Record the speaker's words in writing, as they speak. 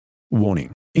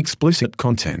Warning: explicit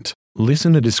content.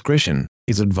 Listener discretion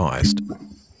is advised.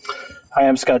 Hi,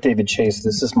 I'm Scott David Chase.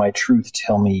 This is My Truth,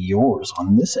 Tell Me Yours.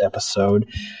 On this episode,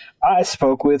 I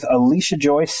spoke with Alicia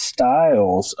Joy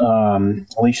Stiles.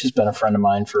 Alicia's been a friend of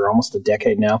mine for almost a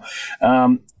decade now.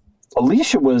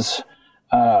 Alicia was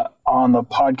on the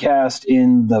podcast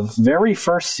in the very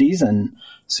first season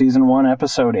 1,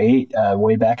 episode 8,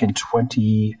 way back in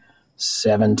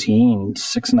 2017,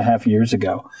 6.5 years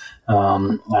ago.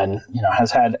 And,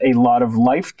 has had a lot of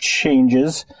life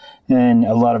changes and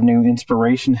a lot of new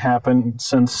inspiration happened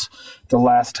since the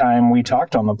last time we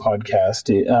talked on the podcast.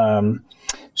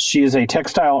 She is a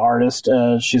textile artist.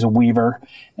 She's a weaver,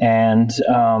 and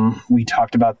we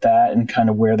talked about that and kind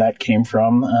of where that came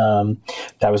from.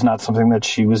 That was not something that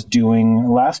she was doing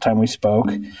last time we spoke,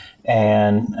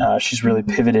 and she's really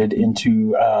pivoted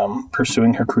into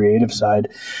pursuing her creative side.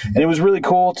 And it was really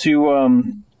cool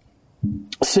to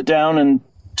sit down and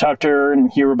talk to her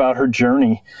and hear about her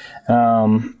journey.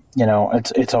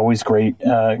 It's always great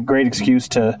excuse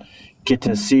to get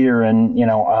to see her, and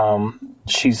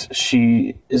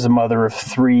she is a mother of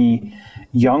 3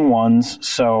 young ones,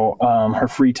 so her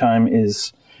free time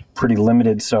is pretty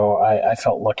limited. So I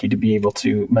felt lucky to be able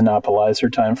to monopolize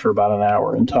her time for about an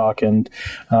hour and talk. And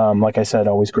like I said,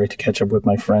 always great to catch up with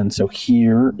my friends. So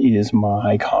here is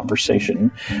my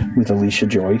conversation with Alicia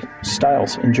Joy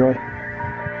Stiles. Enjoy.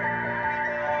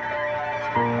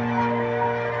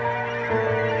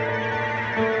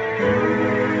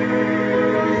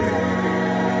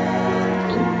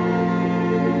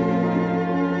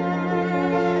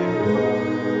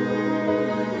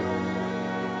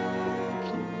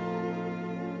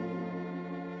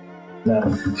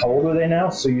 How old are they now?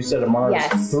 So you said Amara's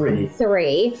yes, 3.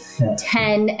 3, yeah.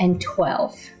 10, and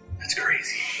 12. That's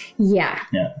crazy. Yeah.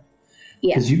 Yeah.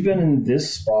 Because you've been in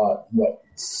this spot,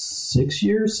 6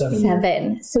 years? 7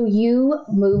 years? So you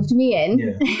moved me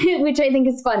in, which I think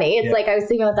is funny. It's like I was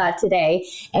thinking about that today.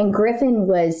 And Griffin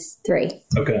was 3.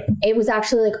 Okay. It was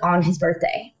actually on his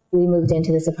birthday. We moved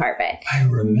into this apartment. I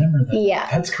remember that. Yeah.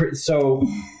 That's crazy. So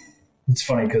it's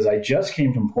funny because I just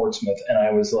came from Portsmouth and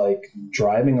I was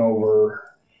driving over.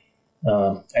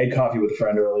 I had coffee with a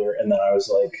friend earlier, and then I was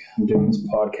I'm doing this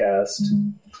podcast,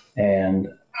 and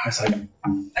I was I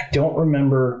don't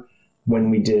remember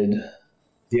when we did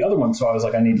the other one, so I was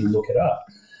I need to look it up.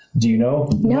 Do you know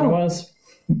when it was?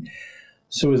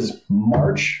 So it was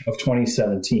March of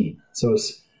 2017. So it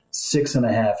was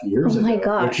 6.5 years ago. Oh my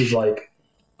gosh. Which is a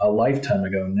lifetime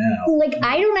ago now.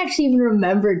 I don't actually even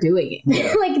remember doing it.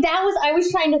 Yeah. I was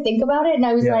trying to think about it, and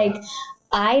I was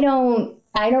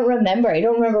I don't remember. I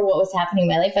don't remember what was happening in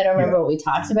my life. I don't remember what we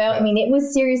talked about. I mean, it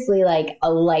was seriously a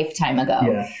lifetime ago.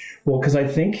 Yeah. Well, because I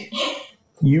think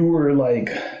you were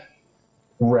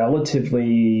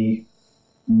relatively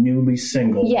newly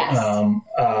single. Yes.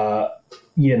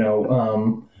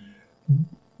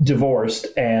 Divorced,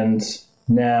 and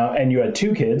you had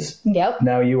 2 kids. Yep.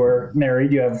 Now you are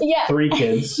married. You have 3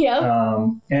 kids. Yep.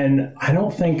 And I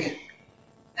don't think.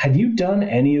 Have you done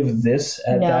any of this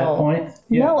at that point?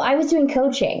 Yeah. No, I was doing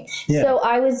coaching. Yeah. So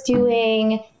I was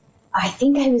doing, I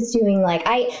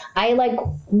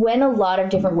went a lot of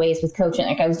different ways with coaching.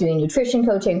 I was doing nutrition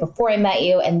coaching before I met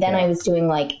you. And then I was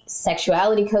doing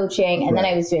sexuality coaching. And then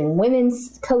I was doing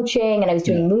women's coaching, and I was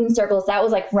doing moon circles. That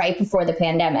was right before the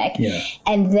pandemic. Yeah.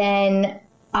 And then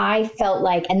I felt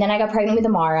and then I got pregnant with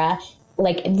Amara.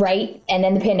 And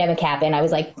then the pandemic happened. I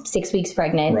was 6 weeks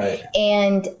pregnant. Right.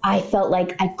 And I felt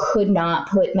I could not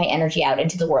put my energy out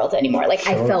into the world anymore.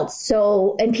 Sure. I felt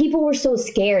so, and people were so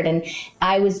scared. And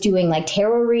I was doing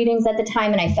tarot readings at the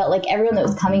time. And I felt everyone that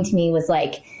was coming to me was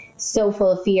so full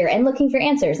of fear and looking for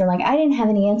answers. And I didn't have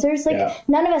any answers.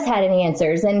 None of us had any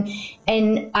answers. And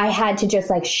I had to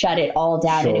just shut it all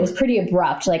down. Sure. And it was pretty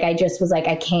abrupt. I just was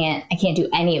I can't do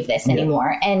any of this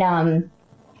anymore. And,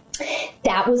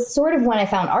 that was sort of when I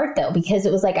found art, though, because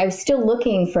it was I was still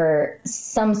looking for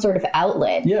some sort of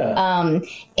outlet. Yeah.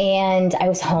 And I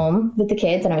was home with the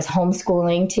kids, and I was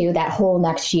homeschooling too that whole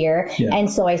next year. Yeah.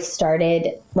 And so I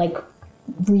started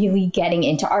really getting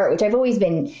into art, which I've always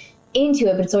been into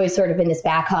it, but it's always sort of been this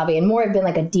back hobby, and more have been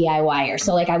a DIYer.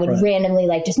 So I would randomly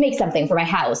just make something for my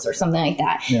house or something like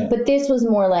that. Yeah. But this was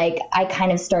more I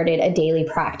kind of started a daily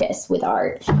practice with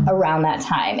art around that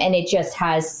time, and it just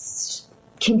has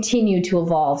continued to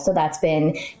evolve. So that's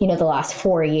been, the last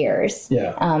 4 years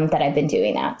that I've been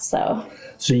doing that.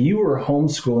 So you were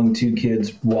homeschooling 2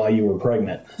 kids while you were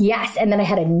pregnant. Yes. And then I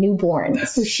had a newborn.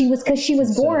 So she was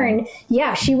born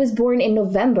in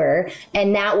November.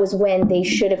 And that was when they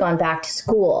should have gone back to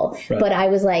school. Right. But I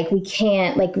was like, we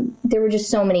can't, like, there were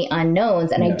just so many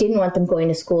unknowns. And I didn't want them going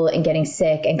to school and getting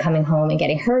sick and coming home and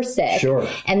getting her sick. Sure.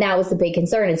 And that was the big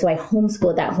concern. And so I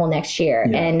homeschooled that whole next year.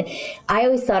 Yeah. And I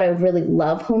always thought I would really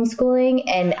love homeschooling.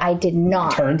 And I did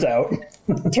not. Turns out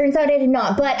I did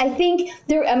not. But I think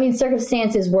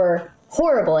circumstances were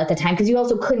horrible at the time because you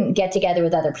also couldn't get together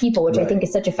with other people, which I think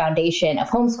is such a foundation of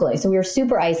homeschooling. So we were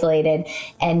super isolated.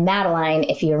 And Madeline,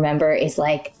 if you remember, is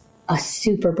like a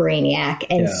super brainiac.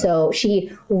 And so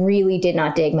she really did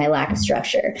not dig my lack of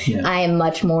structure. Yeah. I am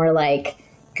much more like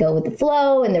go with the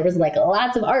flow. And there was like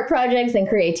lots of art projects and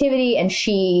creativity. And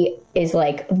she is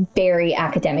like very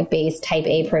academic based type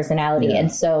A personality. Yeah.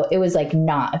 And so it was like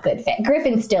not a good fit.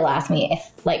 Griffin still asks me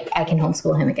if like I can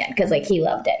homeschool him again because like he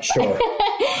loved it. Sure.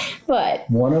 But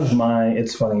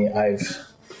it's funny.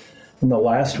 In the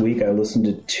last week, I listened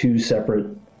to 2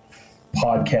 separate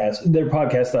podcasts. They're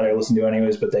podcasts that I listen to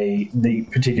anyways, but the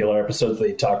particular episodes,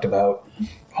 they talked about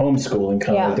homeschooling,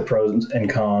 kind of like the pros and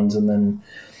cons. And then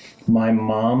my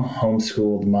mom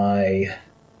homeschooled my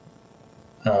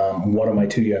one of my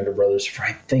 2 younger brothers for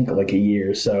I think like a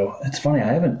year. So it's funny.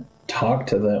 I haven't talked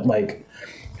to them,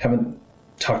 haven't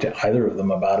talked to either of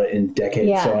them about it in decades.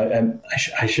 Yeah. So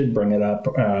I should bring it up.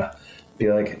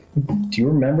 Be like, do you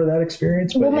remember that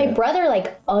experience? But my brother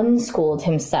like unschooled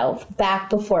himself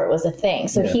back before it was a thing.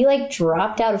 So he like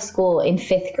dropped out of school in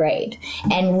 5th grade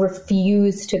and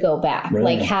refused to go back.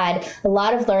 Really? Like had a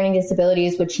lot of learning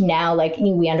disabilities, which now like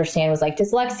we understand was like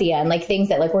dyslexia and like things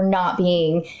that like were not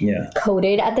being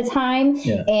coded at the time.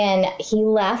 Yeah. And he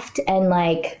left and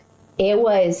like, it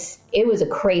was a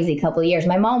crazy couple of years.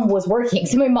 My mom was working.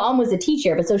 So my mom was a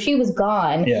teacher, but so she was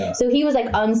gone. Yeah. So he was like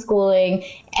unschooling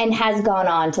and has gone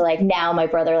on to like now my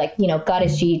brother like, got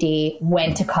his GED,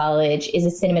 went to college, is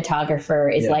a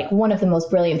cinematographer, is like one of the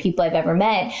most brilliant people I've ever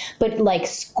met. But like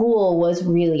school was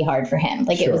really hard for him.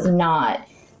 Like it was not,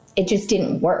 it just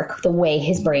didn't work the way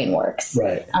his brain works.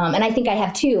 Right. And I think I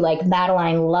have too, like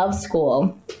Madeline loves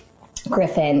school.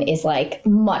 Griffin is like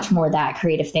much more that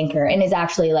creative thinker and is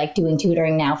actually like doing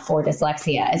tutoring now for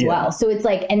dyslexia as well. So it's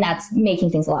like, and that's making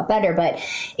things a lot better, but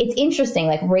it's interesting,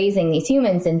 like raising these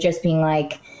humans and just being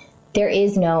like, there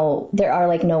are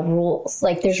like no rules.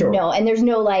 Like there's there's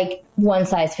no like one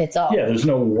size fits all. Yeah. There's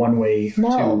no one way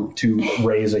to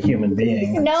raise a human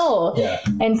being. No. Yeah.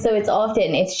 And so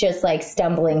it's just like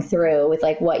stumbling through with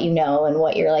like what you know and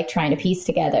what you're like trying to piece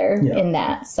together in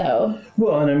that. So.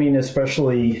 Well, and I mean,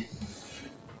 especially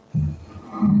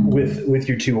with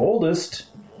your 2 oldest,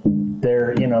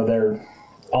 they're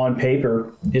on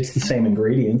paper, it's the same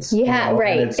ingredients. Yeah,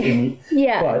 right.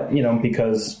 But,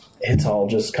 because it's all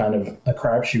just kind of a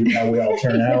crapshoot how we all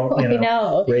turn out, I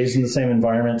know. Raised in the same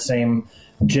environment, same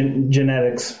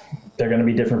genetics, they're going to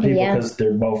be different people because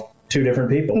they're both 2 different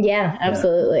people. Yeah,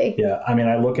 absolutely. Yeah. I mean,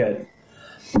 I look at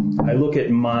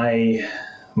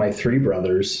my 3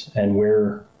 brothers and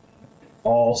we're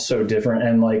all so different,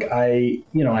 and like I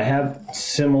have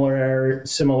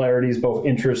similarities, both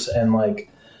interests and like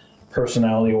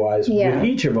personality wise with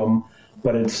each of them,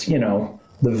 but it's the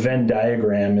Venn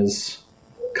diagram is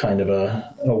kind of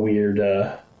a weird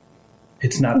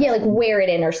it's not like where it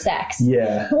intersects.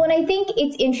 Well, and I think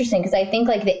it's interesting because I think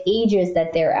like the ages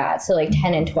that they're at, so like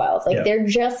 10 and 12, like they're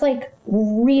just like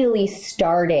really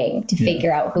starting to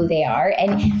figure out who they are.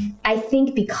 And I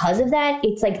think because of that,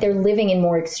 it's like they're living in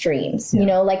more extremes,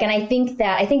 like, and I think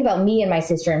about me and my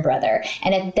sister and brother,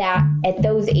 and at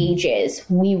those ages,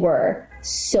 we were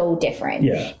so different.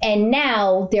 Yeah. And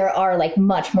now there are like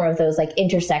much more of those like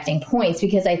intersecting points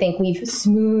because I think we've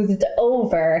smoothed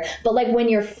over. But like when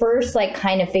you're first like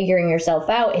kind of figuring yourself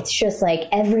out, it's just like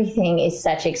everything is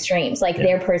such extremes, like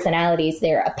their personalities,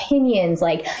 their opinions,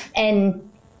 like, and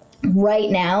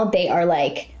right now they are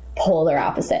like polar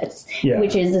opposites,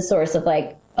 which is the source of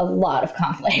like a lot of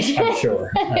conflict. I'm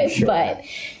sure. But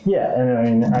and I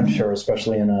mean, I'm sure,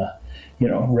 especially in a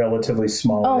relatively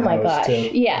small. Oh my gosh. Too.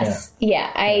 Yes.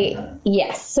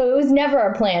 Yes. So it was never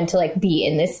our plan to like be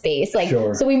in this space. Like,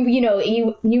 so we,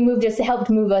 you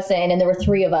helped move us in, and there were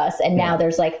 3 of us, and now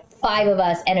there's like 5 of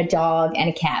us and a dog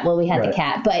and a cat. Well, we had the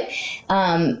cat, but,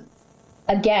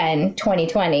 again,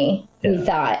 2020, we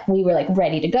thought we were like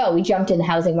ready to go. We jumped in the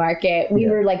housing market. We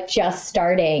were like just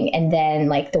starting, and then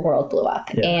like the world blew up,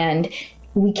 and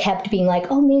we kept being like,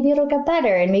 oh, maybe it'll get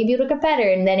better and maybe it'll get better.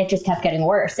 And then it just kept getting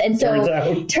worse. And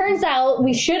so turns out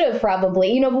we should have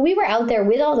probably, but we were out there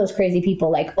with all those crazy people,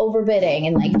 like overbidding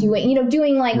and like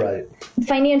doing like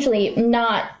financially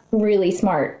not really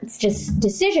smart. It's just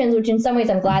decisions, which in some ways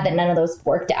I'm glad that none of those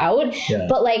worked out. Yeah.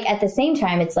 But like at the same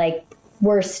time, it's like,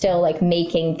 we're still like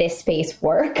making this space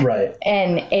work. Right.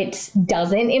 And it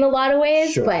doesn't in a lot of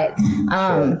ways, but,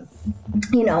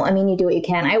 you do what you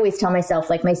can. I always tell myself,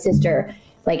 like, my sister,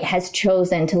 like, has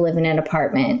chosen to live in an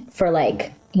apartment for,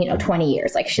 like, 20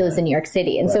 years. Like, she lives in New York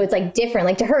City. And so it's, like, different.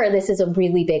 Like, to her, this is a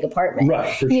really big apartment.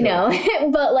 Right, for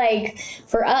sure. But, like,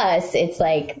 for us, it's,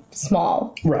 like,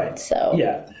 small. Right. So.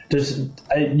 Yeah.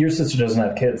 Your sister doesn't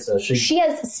have kids, does she? She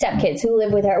has stepkids who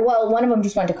live with her. Well, one of them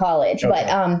just went to college, but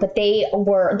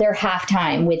they're half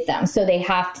time with them, so they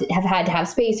have had to have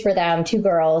space for them. 2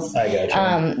 girls. I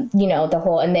gotcha. The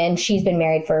whole, and then she's been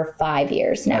married for 5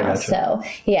 years now. I gotcha. So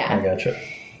yeah. I gotcha.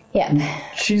 Yeah.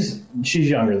 She's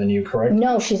younger than you, correct?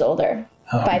 No, she's older.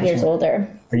 5 years older.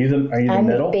 Are you the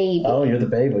middle? The baby. Oh, you're the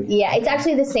baby. Yeah, it's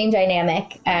actually the same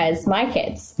dynamic as my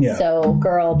kids. Yeah. So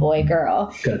girl, boy,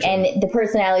 girl. Gotcha. And the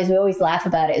personalities, we always laugh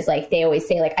about it, is like they always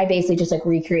say, like, I basically just like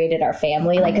recreated our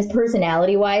family, like, because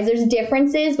personality wise there's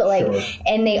differences, but like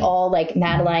and they all, like,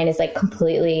 Madeline is like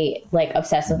completely like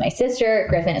obsessed with my sister,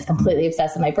 Griffin is completely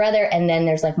obsessed with my brother, and then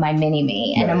there's like my mini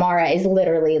me, and Amara is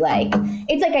literally like,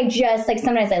 it's like I just like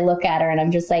sometimes I look at her and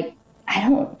I'm just like, I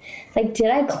don't, like, did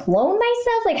I clone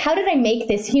myself? Like, how did I make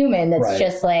this human that's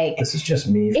just like... This is just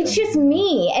me. It's just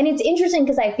me. And it's interesting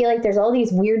because I feel like there's all these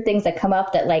weird things that come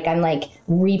up that, like, I'm, like,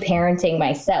 reparenting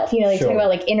myself. They talk about,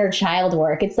 like, inner child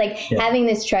work. It's, like, having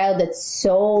this child that's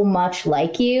so much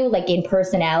like you, like, in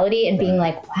personality, and being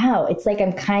like, wow, it's like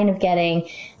I'm kind of getting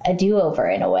a do-over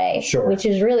in a way, which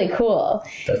is really cool.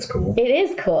 That's cool. It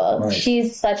is cool. Nice.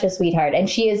 She's such a sweetheart, and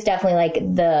she is definitely like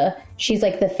she's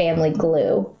like the family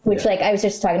glue, which like I was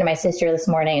just talking to my sister this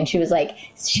morning, and she was like,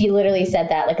 she literally said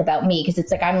that, like, about me, because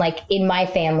it's like I'm like, in my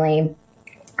family,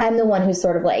 I'm the one who's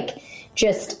sort of like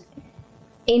just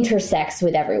intersects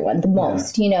with everyone the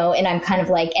most, and I'm kind of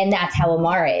like, and that's how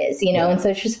Amara is, and so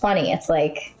it's just funny. It's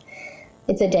like,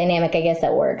 it's a dynamic, I guess,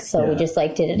 that works. So we just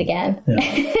like did it again.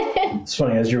 It's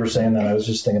funny, as you were saying that, I was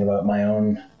just thinking about my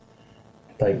own,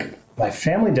 like, my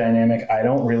family dynamic. I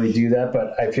don't really do that,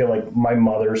 but I feel like my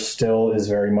mother still is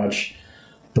very much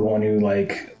the one who,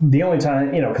 like, the only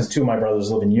time, because 2 of my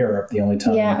brothers live in Europe, the only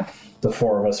time the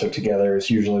 4 of us are together is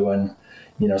usually when,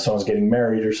 someone's getting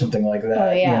married or something like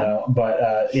that,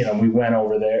 But, we went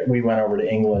over there. We went over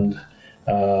to England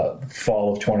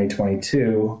fall of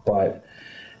 2022, but...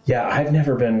 Yeah, I've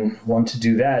never been one to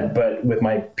do that, but with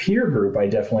my peer group, I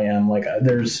definitely am. Like,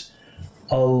 there's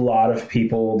a lot of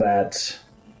people that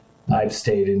I've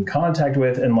stayed in contact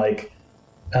with, and like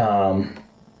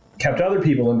kept other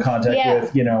people in contact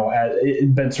with. It's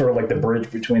been sort of like the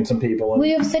bridge between some people. And we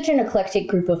have such an eclectic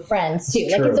group of friends too.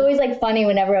 It's like, it's always like funny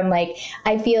whenever I'm like,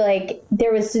 I feel like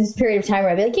there was this period of time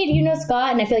where I'd be like, hey, do you know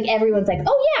Scott? And I feel like everyone's like,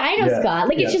 oh yeah, I know Scott.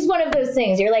 Like, it's just one of those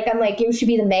things. You're like, I'm like, you should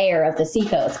be the mayor of the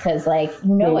Seacoast, because like,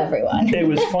 everyone. It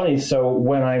was funny. So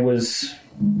when I was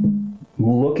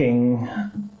looking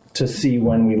to see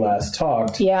when we last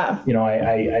talked, I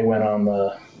went on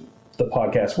the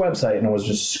podcast website and I was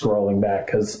just scrolling back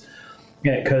because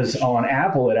on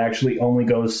Apple it actually only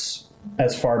goes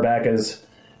as far back as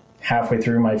halfway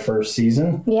through my first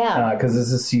season. Yeah. Because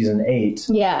this is season 8.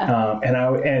 Yeah.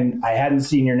 And I hadn't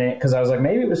seen your name because I was like,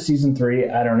 maybe it was season 3.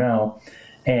 I don't know.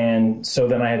 And so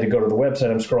then I had to go to the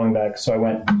website. I'm scrolling back. So I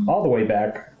went all the way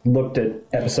back, looked at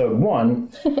episode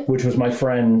 1, which was my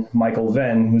friend Michael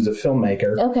Venn, who's a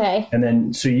filmmaker. Okay. And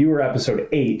then, so you were episode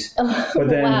 8. But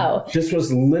then this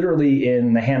was literally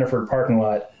in the Hannaford parking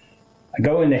lot. I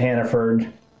go into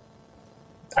Hannaford.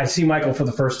 I see Michael for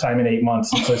the first time in 8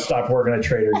 months since I stopped working at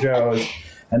Trader Joe's.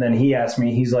 And then he asked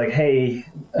me, he's like, hey,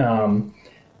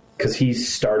 because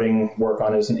he's starting work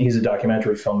on he's a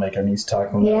documentary filmmaker, and he's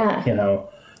talking about,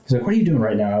 he's like, what are you doing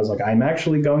right now? I was like, I'm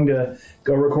actually going to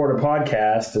go record a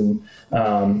podcast.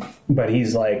 And, but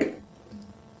he's like,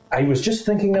 I was just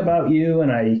thinking about you,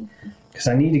 and because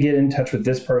I need to get in touch with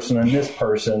this person and this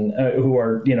person who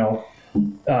are,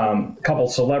 a couple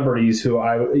celebrities who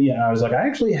I was like, I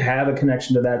actually have a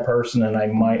connection to that person, and I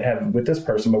might have with this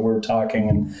person, but we were talking,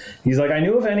 and he's like, I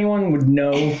knew if anyone would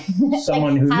know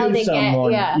someone who knew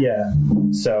someone. Yeah.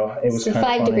 So it was the 5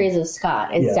 funny. Degrees of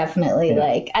Scott. It's definitely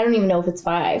like, I don't even know if it's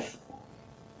 5.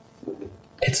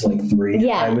 It's like 3.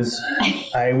 Yeah. I was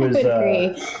I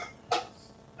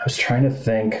was trying to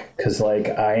think, because like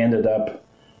I ended up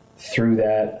through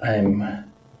that,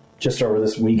 I'm just over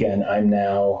this weekend, I'm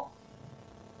now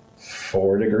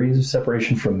 4 degrees of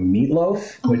separation from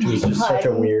Meatloaf, which was just such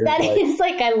a weird. That is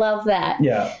like, I love that.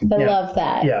 Yeah. I love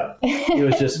that. Yeah. It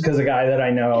was just because a guy that I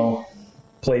know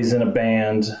plays in a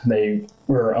band. They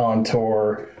were on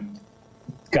tour.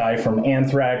 Guy from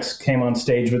Anthrax came on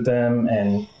stage with them,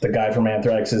 and the guy from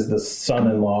Anthrax is the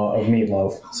son-in-law of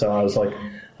Meatloaf. So I was like,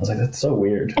 that's so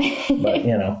weird. But,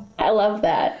 you know. I love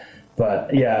that.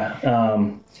 But, yeah.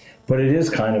 But it is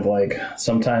kind of like,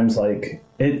 sometimes like,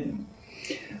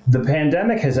 the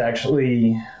pandemic has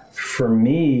actually, for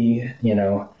me, you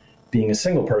know, being a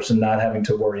single person, not having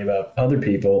to worry about other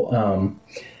people,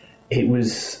 it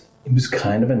was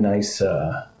kind of a nice,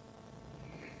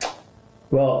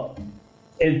 well,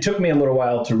 it took me a little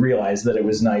while to realize that it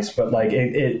was nice, but like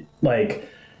it like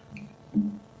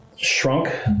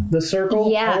shrunk the circle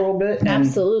a little bit. And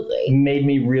absolutely. Made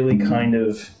me really kind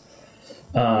of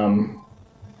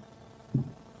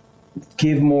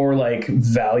give more like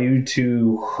value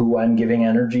to who I'm giving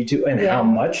energy to and how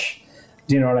much.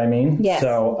 Do you know what I mean? Yes.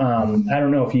 So I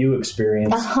don't know if you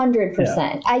experienced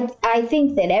 100%. I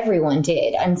think that everyone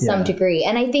did on some degree.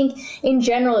 And I think in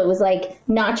general, it was like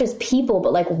not just people,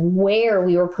 but like where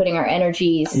we were putting our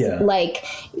energies, like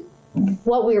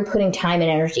what we were putting time and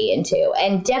energy into.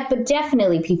 And but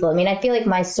definitely people. I mean, I feel like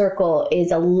my circle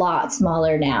is a lot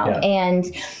smaller now. Yeah. And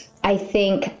I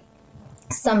think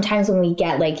sometimes when we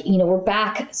get like, you know, we're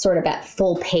back sort of at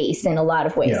full pace in a lot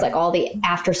of ways, like all the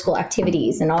after school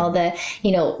activities and all the,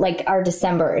 you know, like our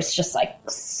December is just like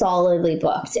solidly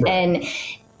booked. Right.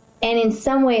 And in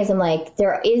some ways I'm like,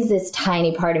 there is this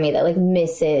tiny part of me that like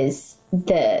misses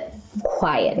the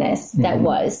quietness that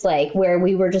was like where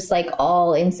we were just like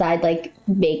all inside, like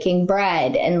making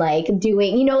bread and like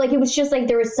doing, you know, like it was just like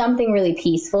there was something really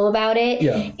peaceful about it.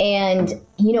 And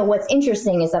you know, what's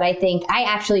interesting is that I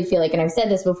actually feel like, and I've said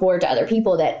this before to other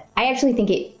people, that I actually think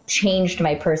it changed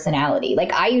my personality.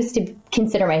 Like I used to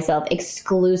consider myself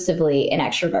exclusively an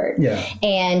extrovert.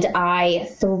 And I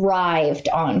thrived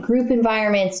on group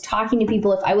environments, talking to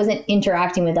people. If I wasn't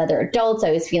interacting with other adults, I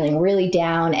was feeling really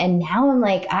down. And now I'm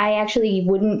like, I actually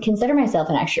wouldn't consider myself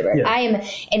an extrovert. I am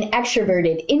an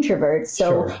extroverted introvert.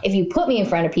 So if you put me in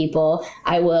front of people,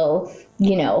 I will,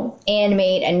 you know,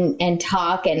 animate and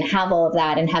talk and have all of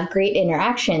that and have great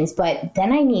interactions. But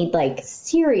then I need like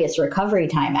serious recovery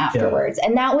time afterwards.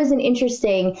 And that was an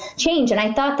interesting change. And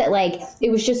I thought that like,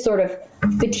 it was just sort of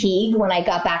fatigue when I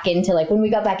got back into like, when we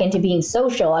got back into being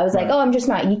social, I was like, oh, I'm just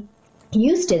not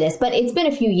used to this. But it's been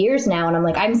a few years now. And I'm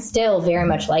like, I'm still very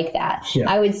much like that.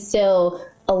 I would still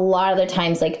a lot of the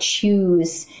times like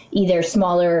choose either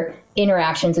smaller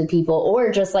interactions with people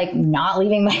or just like not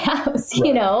leaving my house,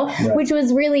 you know, which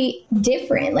was really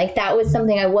different. Like that was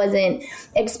something I wasn't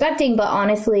expecting, but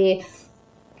honestly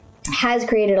has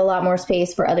created a lot more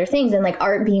space for other things, and like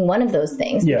art being one of those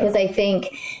things, because I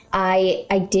think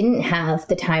I didn't have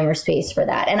the time or space for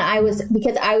that. And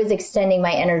because I was extending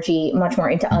my energy much more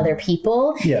into other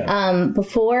people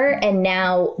before, and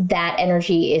now that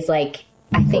energy is like,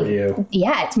 I think,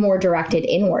 it's more directed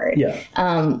inward,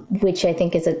 which I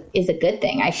think is a good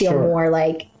thing. I feel more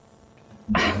like,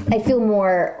 I feel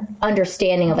more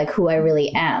understanding of like who I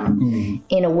really am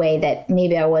in a way that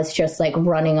maybe I was just like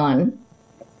running on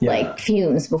like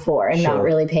fumes before and not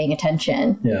really paying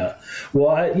attention. Well,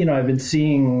 I've been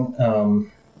seeing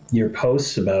your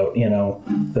posts about, you know,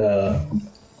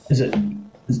 is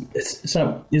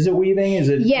it weaving? Is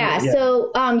it?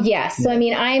 So, So, I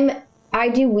mean, I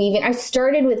do weaving. I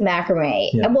started with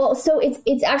macrame. Well, so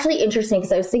it's actually interesting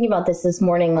because I was thinking about this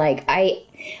morning. Like I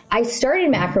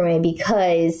started macrame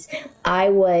because I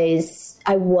was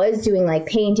doing like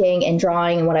painting and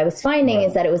drawing, and what I was finding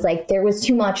is that it was like there was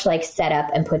too much like setup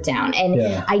and put down, and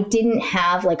I didn't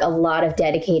have like a lot of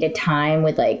dedicated time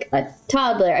with like a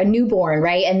toddler, a newborn,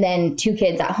 right, and then 2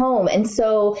 kids at home. And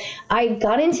so I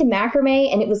got into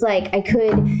macrame, and it was like I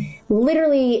could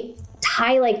literally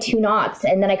tie like 2 knots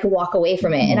and then I could walk away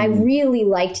from it. And I really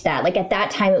liked that. Like at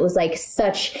that time, it was like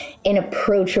such an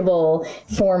approachable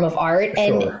form of art.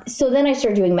 And so then I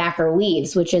started doing macro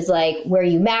weaves, which is like where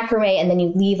you macrame and then you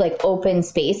leave like open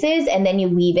spaces and then you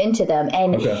weave into them.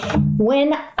 And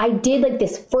when I did like the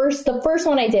first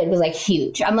one I did was like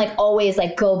huge. I'm like always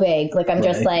like go big. Like I'm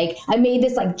just like, I made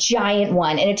this like giant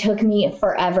one and it took me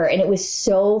forever. And it was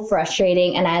so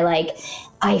frustrating. And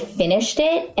I finished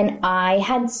it and I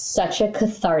had such a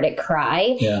cathartic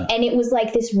cry. And it was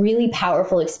like this really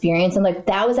powerful experience. And like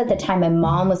that was at the time my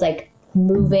mom was like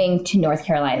moving to North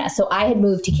Carolina. So I had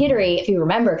moved to Kittery, if you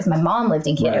remember, because my mom lived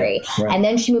in Kittery. And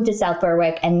then she moved to South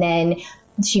Berwick, and then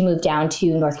she moved down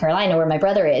to North Carolina where my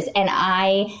brother is. And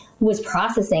I was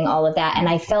processing all of that. And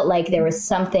I felt like there was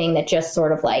something that just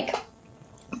sort of like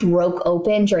broke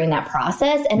open during that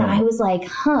process. And I was like,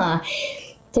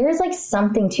 there's like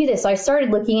something to this. So I started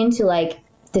looking into like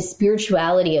the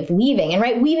spirituality of weaving. And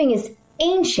right, weaving is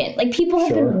ancient. Like people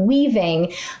have been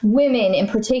weaving, women in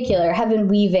particular have been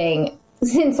weaving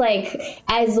since like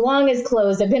as long as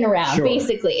clothes have been around,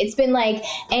 basically. It's been like,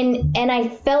 and I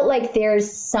felt like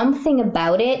there's something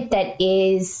about it that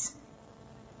is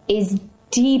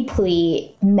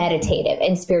deeply meditative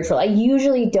and spiritual. I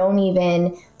usually don't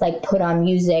even like put on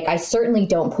music. I certainly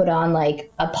don't put on like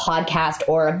a podcast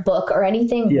or a book or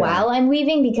anything while I'm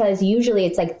weaving, because usually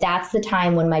it's like that's the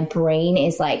time when my brain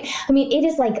is like, I mean, it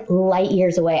is like light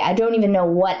years away. I don't even know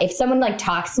what, if someone like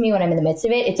talks to me when I'm in the midst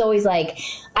of it, it's always like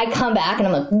I come back and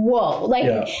I'm like, whoa, like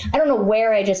I don't know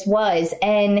where I just was.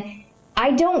 And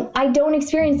I don't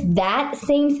experience that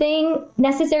same thing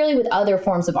necessarily with other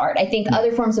forms of art. I think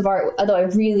other forms of art, although I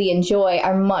really enjoy,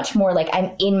 are much more like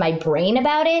I'm in my brain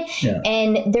about it.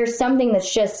 And there's something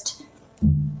that's just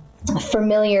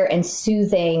familiar and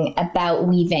soothing about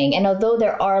weaving. And although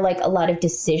there are like a lot of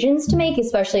decisions to make,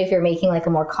 especially if you're making like a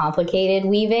more complicated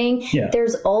weaving,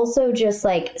 there's also just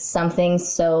like something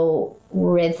so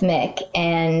rhythmic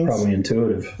and probably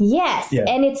intuitive. Yes.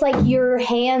 And it's like your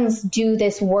hands do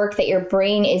this work that your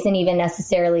brain isn't even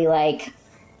necessarily like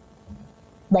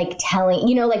telling,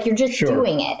 you know, like you're just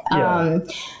doing it.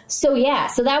 So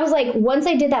that was like, once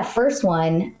I did that first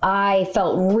one, I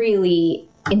felt really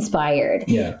inspired.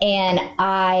 And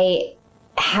I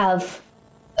have,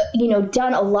 you know,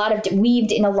 done a lot of,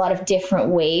 weaved in a lot of different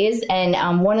ways.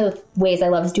 And one of the ways I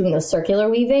love is doing those circular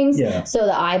weavings. So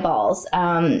the eyeballs.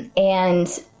 And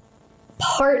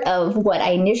part of what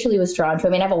I initially was drawn to, I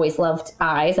mean, I've always loved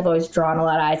eyes. I've always drawn a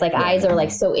lot of eyes. Like eyes are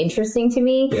like so interesting to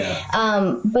me.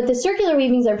 But the circular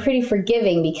weavings are pretty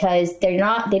forgiving because they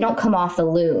don't come off the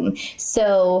loom.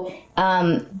 So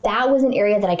that was an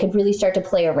area that I could really start to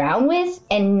play around with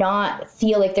and not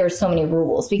feel like there were so many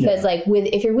rules, because like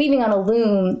if you're weaving on a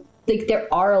loom, like there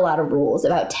are a lot of rules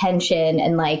about tension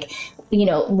and like, you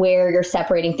know, where you're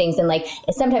separating things. And like,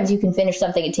 sometimes you can finish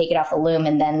something and take it off the loom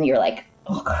and then you're like,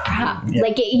 oh crap.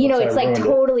 Like, you know, it's like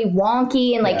totally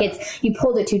wonky and like you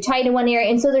pulled it too tight in one area.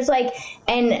 And so there's like,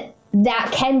 and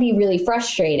that can be really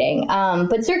frustrating.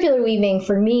 But circular weaving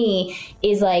for me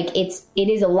is like, it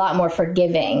is a lot more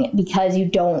forgiving because you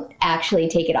don't actually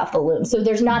take it off the loom. So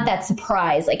there's not that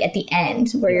surprise like at the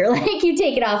end where you're like, you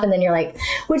take it off and then you're like,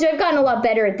 which I've gotten a lot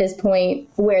better at this point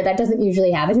where that doesn't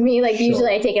usually happen to me. Like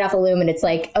usually I take it off the loom and it's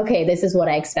like, okay, this is what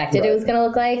I expected it was going to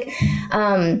look like.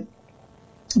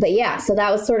 But yeah, so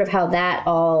that was sort of how that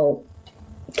all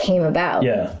came about.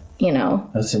 You know,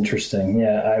 that's interesting.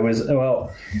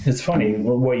 It's funny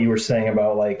what you were saying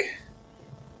about like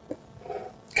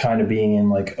kind of being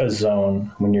in like a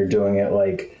zone when you're doing it.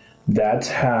 Like that's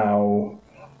how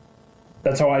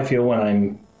I feel when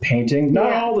I'm painting.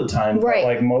 Not all the time, but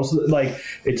like most of the, like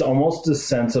it's almost a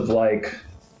sense of like,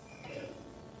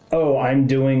 oh, I'm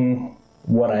doing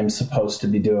what I'm supposed to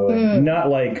be doing. Not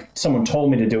like someone told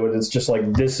me to do it. It's just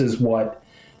like, this is what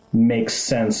makes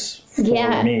sense for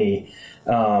me.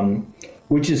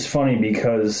 Which is funny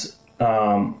because,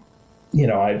 you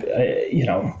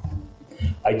know,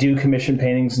 I do commission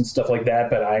paintings and stuff like that,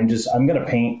 but I'm going to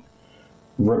paint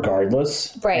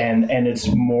regardless. And it's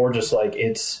more just like,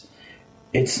 it's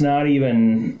not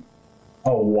even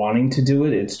wanting to do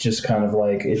it. It's just kind of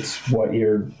like, it's what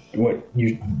you're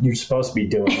supposed to be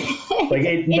doing. Like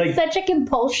it's such a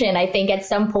compulsion, I think, at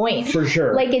some point. For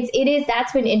sure. Like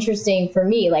that's been interesting for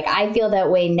me. Like I feel that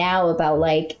way now about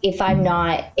like, if I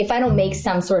don't make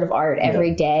some sort of art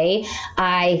every day,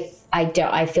 I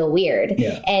feel weird.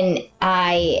 And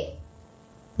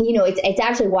you know, it's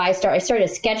actually why I started a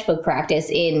sketchbook practice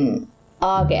in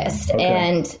August.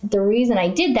 And the reason I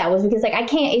did that was because like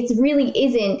it really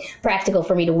isn't practical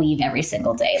for me to weave every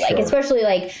single day. Like especially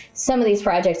like some of these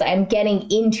projects, I'm getting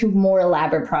into more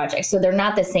elaborate projects. So they're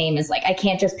not the same as like, I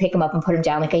can't just pick them up and put them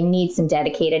down. Like I need some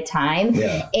dedicated time.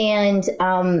 And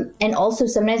also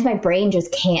sometimes my brain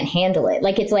just can't handle it.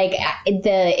 Like it's like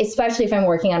especially if I'm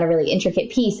working on a really intricate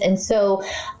piece. And so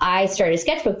I started a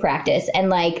sketchbook practice,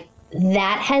 and like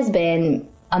that has been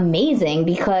amazing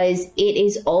because it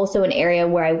is also an area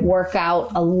where I work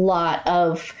out a lot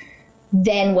of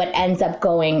then what ends up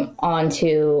going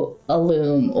onto a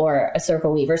loom or a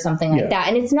circle weave or something like that.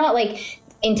 And it's not like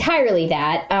entirely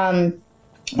that,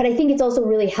 but I think it's also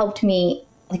really helped me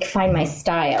like find my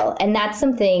style. And that's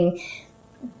something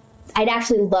I'd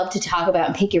actually love to talk about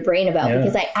and pick your brain about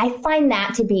because I find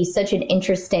that to be such an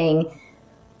interesting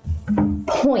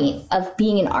point of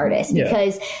being an artist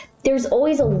because there's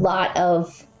always a lot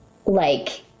of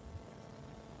like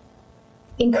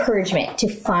encouragement to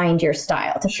find your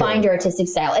style, to find your artistic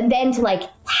style, and then to like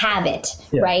have it,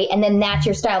 right? And then that's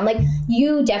your style. I'm like,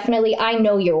 you definitely, I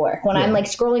know your work. When I'm like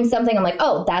scrolling something, I'm like,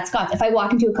 oh, that's Scott's. If I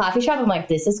walk into a coffee shop, I'm like,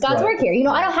 this is Scott's work here. You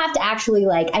know, I don't have to actually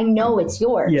like, I know it's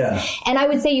yours. Yeah. And I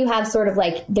would say you have sort of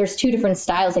like, there's two different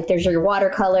styles. Like there's your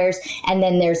watercolors, and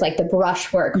then there's like the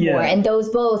brush work more. And those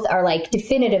both are like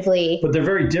definitively. But they're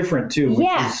very different too. Which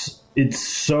is, it's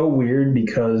so weird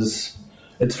because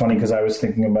it's funny because I was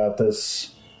thinking about this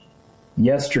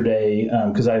yesterday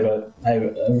because I have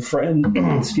a friend,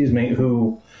 excuse me,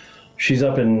 who she's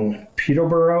up in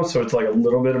Peterborough, so it's like a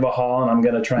little bit of a haul, and I'm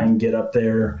going to try and get up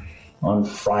there on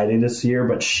Friday to see her.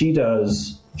 But she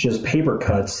does just paper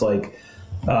cuts, like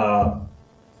it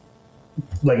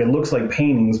looks like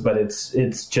paintings, but it's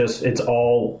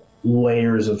all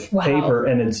layers of paper,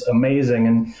 and it's amazing.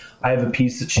 And I have a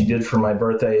piece that she did for my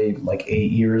birthday like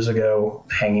 8 years ago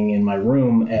hanging in my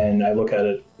room, and I look at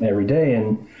it every day,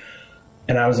 and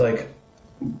I was like,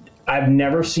 I've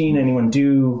never seen anyone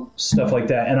do stuff like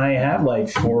that. And I have like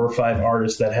 4 or 5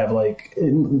 artists that have like,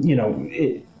 you know,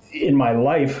 in my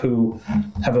life who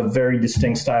have a very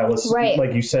distinct style,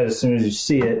 like you said, as soon as you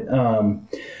see it. And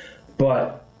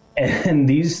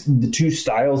the two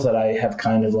styles that I have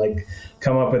kind of like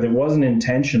come up with, it wasn't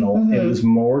intentional. Mm-hmm. It was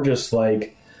more just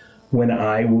like when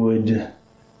I would,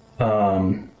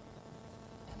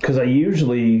 because I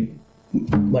usually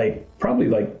like probably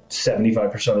like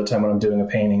 75% of the time when I'm doing a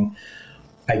painting,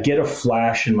 I get a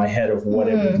flash in my head of what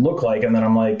it would look like. And then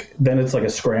I'm like, then it's like a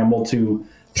scramble to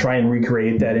try and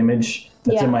recreate that image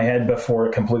that's in my head before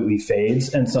it completely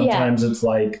fades. And sometimes it's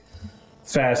like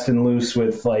fast and loose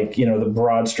with like, you know, the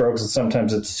broad strokes, and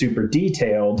sometimes it's super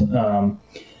detailed.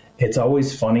 It's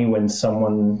always funny when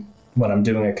I'm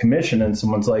doing a commission and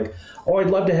someone's like, oh, I'd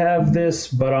love to have this,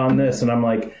 but on this. And I'm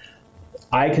like,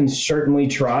 I can certainly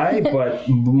try, but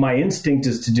my instinct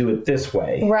is to do it this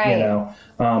way. Right. You know,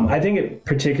 I think it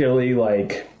particularly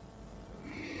like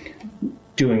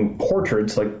doing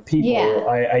portraits, like people,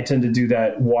 I tend to do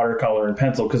that watercolor and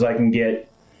pencil because I can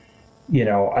get, you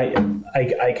know,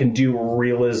 I can do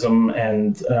realism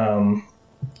and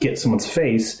get someone's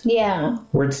face. Yeah.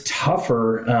 Where it's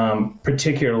tougher,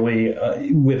 particularly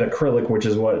with acrylic, which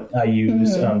is what I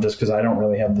use, just because I don't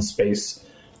really have the space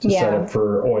to set up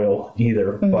for oil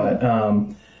either. But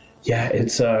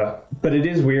but it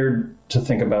is weird to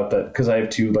think about that because I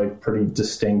have two like pretty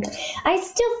distinct. I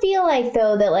still feel like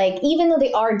though that like even though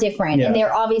they are different and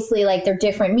they're obviously like they're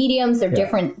different mediums, they're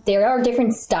different, there are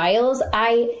different styles.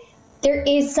 There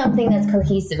is something that's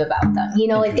cohesive about them. You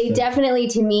know, like they definitely,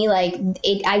 to me, like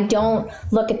I don't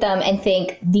look at them and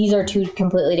think these are two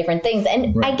completely different things.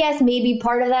 And I guess maybe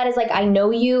part of that is like I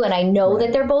know you and I know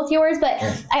that they're both yours, but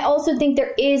I also think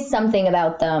there is something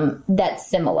about them that's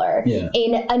similar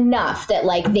in enough that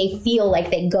like they feel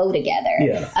like they go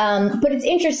together. But it's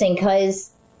interesting because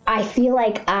I feel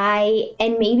like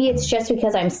and maybe it's just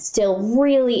because I'm still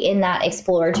really in that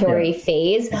exploratory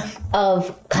phase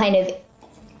of kind of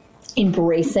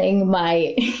embracing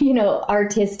my, you know,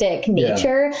 artistic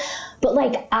nature. But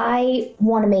like I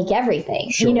want to make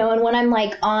everything, you know, and when I'm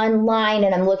like online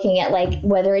and I'm looking at like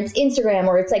whether it's Instagram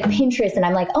or it's like Pinterest and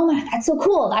I'm like, oh my God, that's so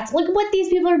cool. That's look what these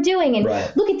people are doing. And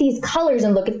look at these colors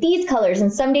and look at these colors.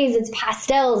 And some days it's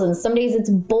pastels and some days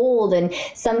it's bold. And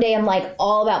some day I'm like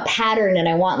all about pattern and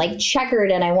I want like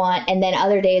checkered and then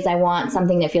other days I want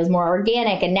something that feels more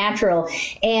organic and natural.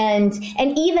 And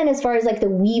even as far as like the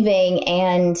weaving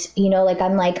and, you know, like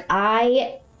I'm like,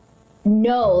 I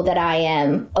know that I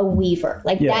am a weaver.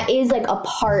 Like that is like a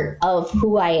part of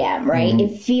who I am, right?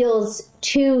 It feels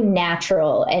too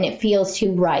natural and it feels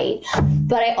too right.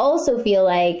 But I also feel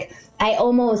like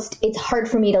it's hard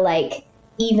for me to like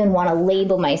even want to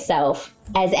label myself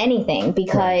as anything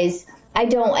because I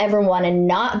don't ever want to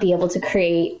not be able to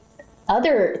create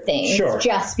other things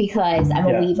just because I'm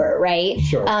a weaver, right?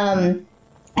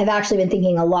 I've actually been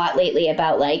thinking a lot lately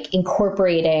about like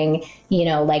incorporating, you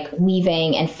know, like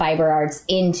weaving and fiber arts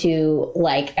into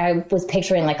like, I was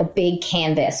picturing like a big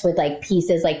canvas with like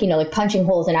pieces like, you know, like punching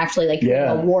holes and actually like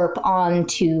a warp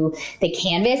onto the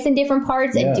canvas in different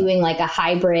parts and doing like a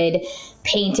hybrid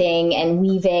painting and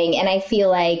weaving. And I feel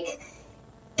like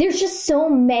there's just so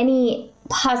many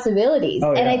possibilities.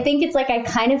 And I think it's like, I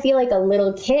kind of feel like a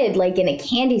little kid, like in a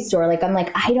candy store. Like, I'm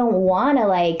like, I don't want to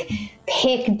like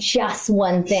pick just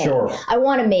one thing. I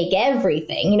want to make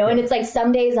everything, you know? And it's like,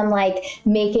 some days I'm like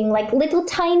making like little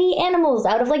tiny animals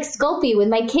out of like Sculpey with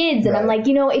my kids. And I'm like,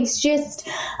 you know, it's just,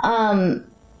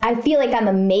 I feel like I'm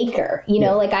a maker,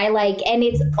 like and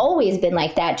it's always been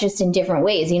like that, just in different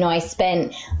ways. I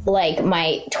spent like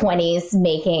my 20s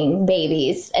making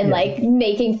babies and like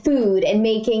making food and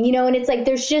making, and it's like,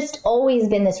 there's just always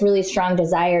been this really strong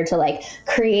desire to like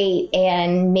create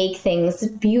and make things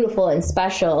beautiful and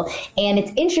special. And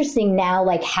it's interesting now,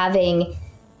 like having,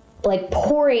 like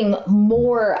pouring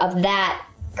more of that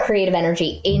creative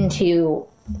energy into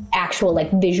actual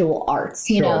like visual arts,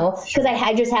 because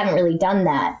I just haven't really done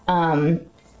that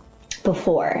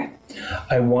before.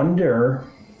 I wonder,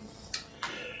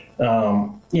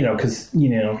 because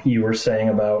you were saying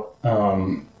about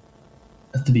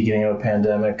at the beginning of the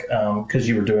pandemic, because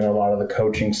you were doing a lot of the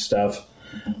coaching stuff.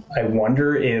 I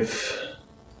wonder if,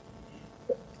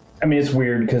 it's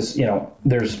weird because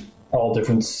there's all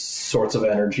different sorts of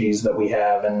energies that we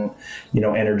have, and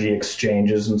energy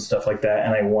exchanges and stuff like that.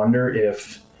 And I wonder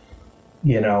if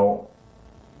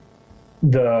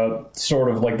the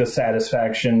sort of like the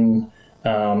satisfaction,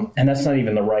 and that's not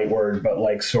even the right word, but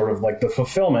like sort of like the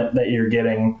fulfillment that you're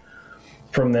getting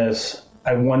from this.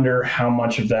 I wonder how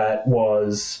much of that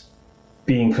was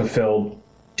being fulfilled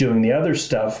doing the other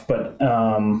stuff. But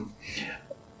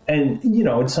and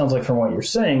it sounds like from what you're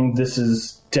saying, this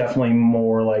is definitely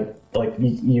more like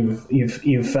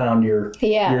you've found your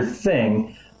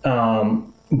thing.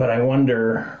 But I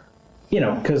wonder,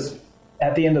 because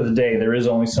at the end of the day, there is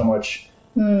only so much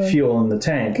fuel in the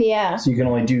tank. Yeah. So you can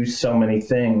only do so many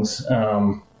things.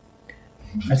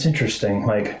 That's interesting.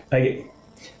 Like, it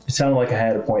sounded like I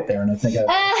had a point there, and I think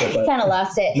I kind of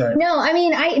lost it. Right. No,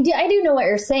 I do know what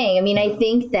you're saying. I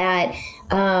think that,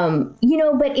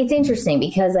 but it's interesting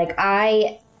because like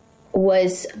I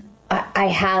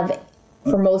have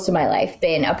for most of my life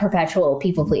been a perpetual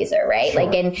people pleaser, right? Sure.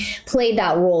 Like, and played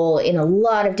that role in a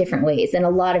lot of different ways, in a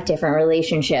lot of different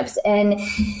relationships. And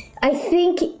I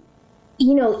think,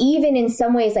 even in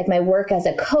some ways, like my work as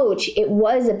a coach, it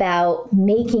was about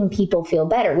making people feel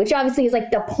better, which obviously is like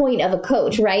the point of a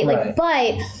coach, right? Like,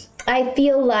 but I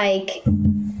feel like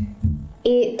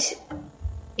it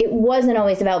wasn't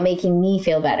always about making me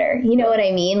feel better. You know what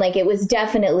I mean? Like, it was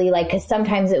definitely like, because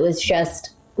sometimes it was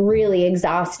just really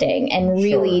exhausting and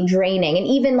really draining. And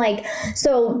even like,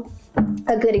 so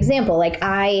a good example, like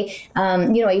I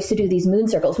used to do these moon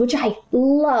circles, which I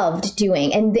loved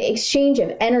doing. And the exchange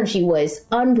of energy was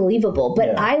unbelievable.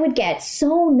 But I would get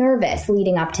so nervous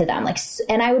leading up to them. Like,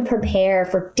 and I would prepare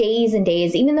for days and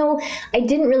days, even though I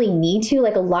didn't really need to.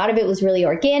 Like, a lot of it was really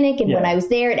organic. And when I was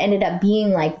there, it ended up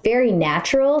being like very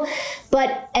natural.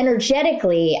 But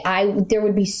energetically, there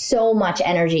would be so much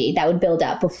energy that would build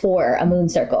up before a moon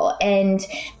circle. And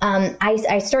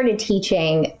I started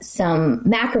teaching some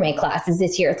macrame classes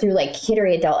this year through like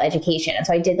Kittery Adult Education. And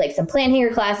so I did like some plant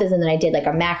hanger classes, and then I did like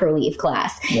a macro leaf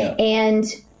class. Yeah. And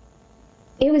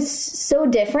it was so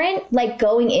different, like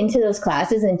going into those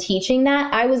classes and teaching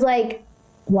that. I was like,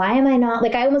 why am I not,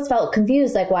 like, I almost felt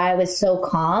confused, like why I was so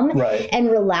calm and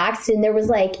relaxed. And there was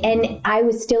like, and I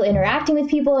was still interacting with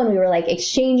people, and we were like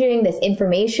exchanging this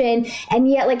information. And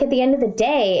yet, like, at the end of the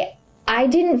day, I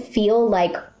didn't feel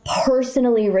like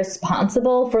personally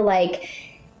responsible for like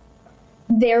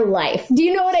their life. Do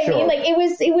you know what I mean? Like, it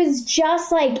was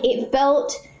just like, it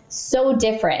felt so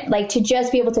different, like to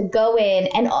just be able to go in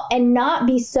and not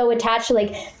be so attached to,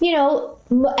 like,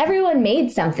 everyone made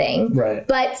something,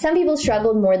 but some people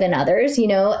struggled more than others,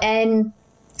 and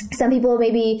some people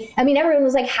maybe, everyone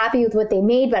was like happy with what they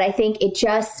made, but I think it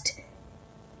just,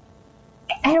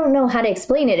 I don't know how to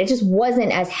explain it. It just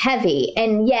wasn't as heavy.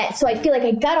 And yet, so I feel like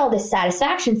I got all this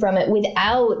satisfaction from it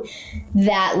without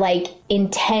that like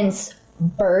intense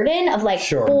burden of like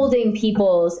holding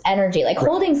people's energy. Like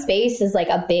holding space is like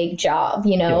a big job,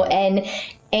 and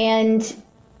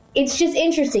it's just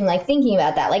interesting, like thinking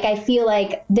about that. Like, I feel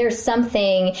like there's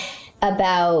something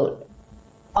about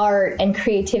art and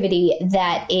creativity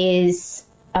that is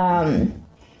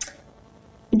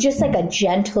just like a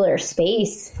gentler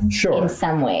space in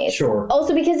some ways.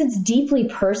 Also because it's deeply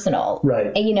personal.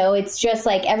 And, it's just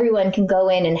like everyone can go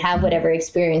in and have whatever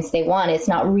experience they want. It's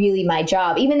not really my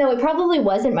job, even though it probably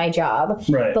wasn't my job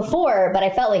before, but I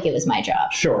felt like it was my job.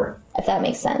 If that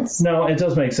makes sense. No, it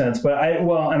does make sense. But I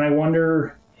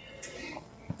wonder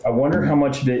how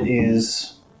much of it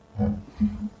is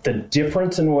the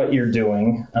difference in what you're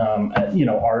doing,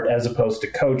 art as opposed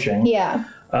to coaching.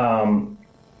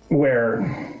 Where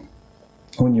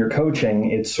when you're coaching,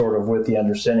 it's sort of with the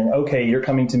understanding, okay, you're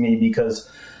coming to me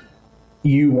because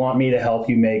you want me to help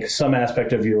you make some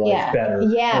aspect of your life better.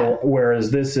 Whereas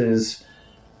this is,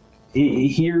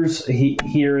 here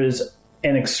is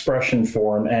an expression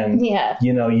form, and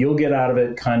you'll get out of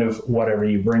it kind of whatever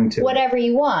you bring to whatever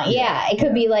you want. It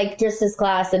could be like just this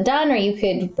class and done, or you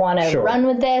could want to run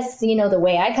with this, the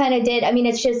way I kind of did. I mean,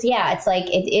 it's just, it's like,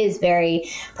 it is very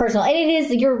personal, and it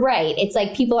is, you're right. It's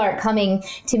like people aren't coming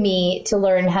to me to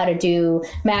learn how to do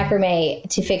macrame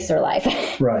to fix their life.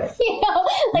 Right.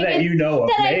 Like that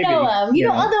I know of.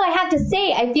 Although I have to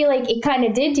say, I feel like it kind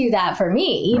of did do that for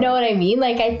me. You know what I mean?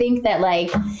 Like, I think that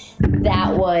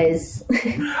that was.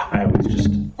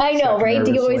 I know, right?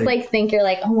 Do you always think you're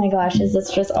like, oh my gosh, is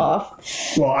this just off?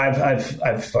 Well,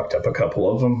 I've fucked up a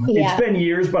couple of them. It's been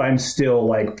years, but I'm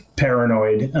still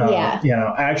paranoid.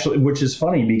 Actually, which is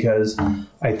funny because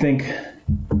I think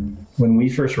when we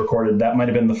first recorded, that might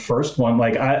have been the first one.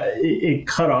 It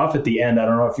cut off at the end. I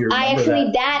don't know if you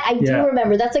remember that. I do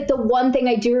remember. That's the one thing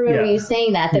I do remember you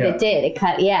saying that it did. It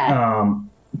cut,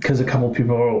 because a couple of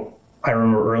people I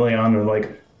remember early on were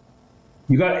like,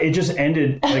 it just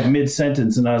ended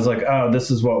mid-sentence, and I was like, oh,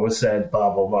 this is what was said,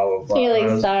 blah, blah, blah, blah, blah.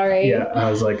 You're sorry. Yeah,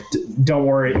 I was like, don't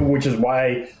worry, which is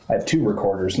why I have 2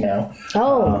 recorders now.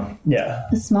 Oh.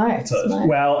 Smart.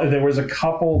 Well, there was a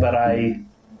couple that I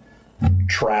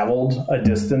traveled a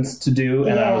distance to do,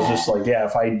 and I was just like,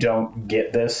 if I don't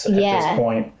get this at this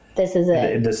point, this is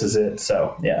it. This is it.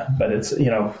 So, but it's,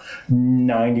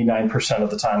 99% of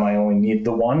the time I only need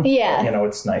the one. Yeah. But,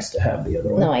 it's nice to have the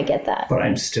other one. No, I get that. But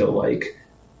I'm still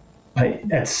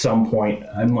at some point,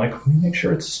 I'm like, let me make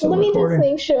sure it's still recording.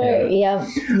 Let me just make sure.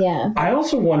 Yeah. I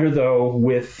also wonder, though,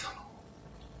 with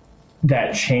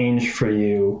that change for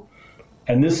you,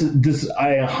 and this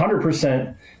I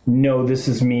 100% know this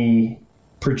is me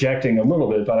projecting a little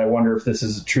bit, but I wonder if this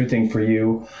is a true thing for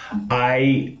you.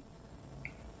 I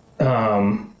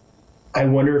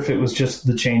wonder if it was just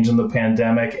the change in the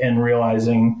pandemic and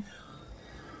realizing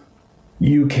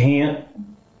you can't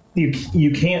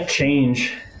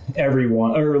change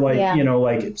everyone, or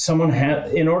someone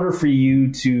in order for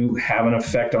you to have an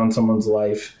effect on someone's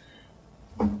life,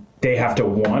 they have to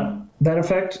want that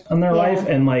effect on their life,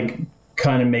 and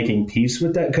kind of making peace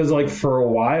with that. Because for a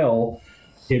while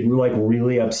it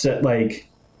really upset, I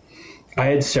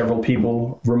had several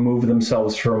people remove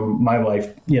themselves from my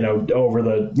life, over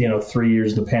the 3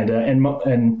 years of the pandemic,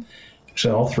 and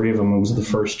actually all 3 of them, it was the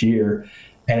first year,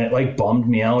 and it bummed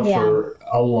me out for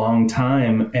a long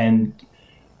time. And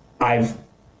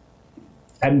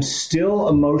I'm still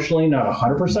emotionally not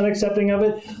 100% accepting of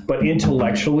it, but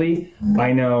intellectually,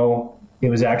 I know it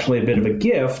was actually a bit of a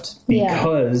gift,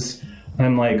 because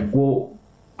I'm like, well,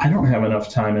 I don't have enough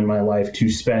time in my life to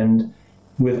spend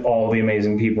with all the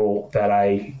amazing people that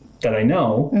I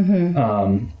know.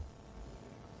 Mm-hmm.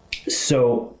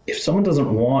 So if someone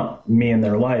doesn't want me in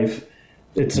their life,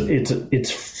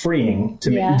 it's freeing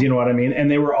to me. Do you know what I mean? And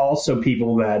they were also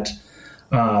people that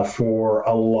for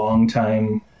a long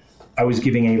time I was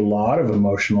giving a lot of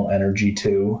emotional energy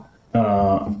to,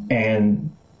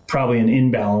 and probably an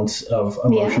imbalance of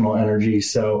emotional energy.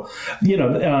 So,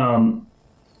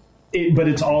 but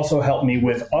it's also helped me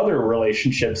with other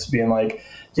relationships, being like,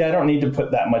 I don't need to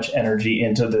put that much energy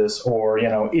into this, or,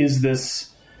 is this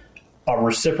a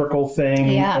reciprocal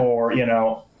thing, or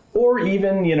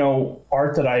even,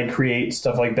 art that I create,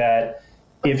 stuff like that.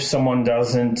 If someone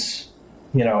doesn't,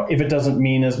 if it doesn't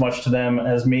mean as much to them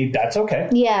as me, that's okay.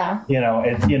 Yeah.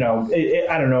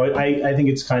 I don't know. I think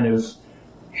it's kind of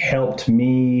helped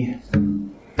me,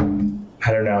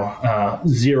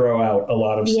 zero out a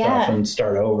lot of stuff and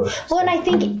start over. Well, and I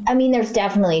think, there's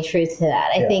definitely truth to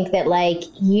that. I think that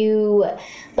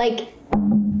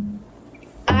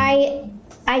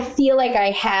I feel like I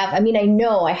have, I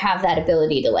know I have that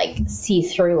ability to see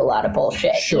through a lot of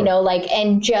bullshit,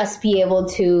 and just be able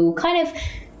to kind of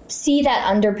see that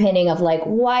underpinning of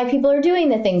why people are doing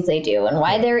the things they do, and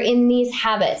why they're in these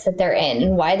habits that they're in,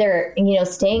 and why they're,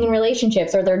 staying in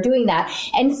relationships, or they're doing that.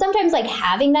 And sometimes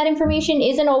having that information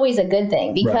isn't always a good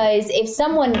thing, because if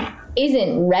someone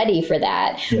isn't ready for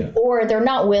that, or they're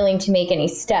not willing to make any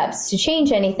steps to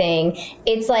change anything,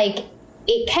 it's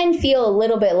it can feel a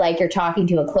little bit like you're talking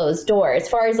to a closed door, as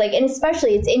far as and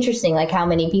especially it's interesting how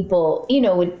many people,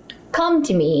 would come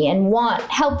to me and want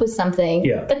help with something,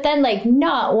 but then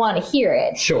not want to hear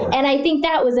it. Sure. And I think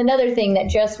that was another thing that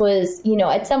just was,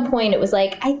 at some point it was I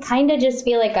kind of just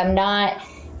feel like I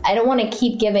don't want to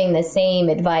keep giving the same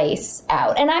advice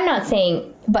out. And I'm not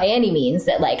saying by any means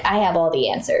that I have all the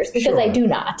answers, because I do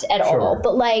not at all.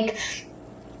 But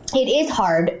it is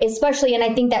hard, especially, and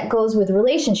I think that goes with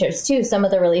relationships too. Some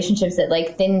of the relationships that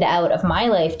thinned out of my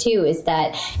life too is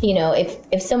that,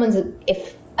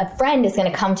 if a friend is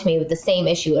going to come to me with the same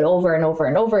issue over and over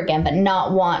and over again, but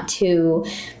not want to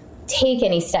take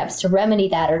any steps to remedy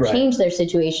that or change their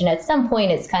situation, at some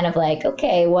point it's kind of like,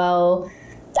 okay, well,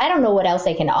 I don't know what else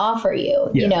I can offer you,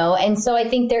 you know? And so I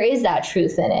think there is that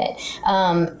truth in it.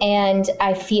 And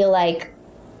I feel like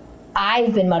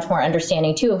I've been much more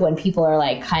understanding too of when people are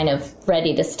like kind of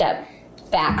ready to step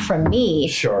back from me.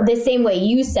 Sure. The same way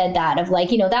you said that, of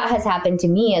like, you know, that has happened to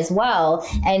me as well.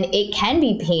 And it can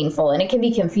be painful and it can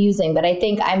be confusing. But I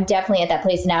think I'm definitely at that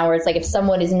place now where it's like, if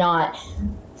someone is not,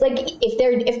 like,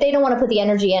 if they don't want to put the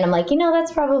energy in, I'm like, you know,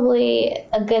 that's probably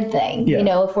a good thing. You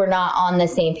know, if we're not on the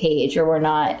same page or we're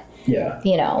not,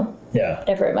 you know,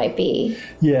 whatever it might be.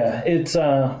 Yeah, it's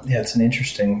an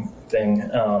interesting thing.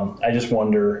 I just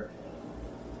wonder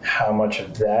how much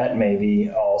of that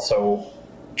maybe also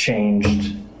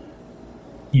changed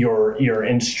your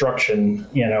instruction,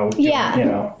 you know.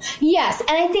 Yes.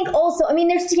 And I think also, I mean,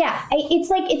 there's, it's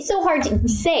like, it's so hard to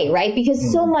say, right?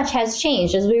 Because so much has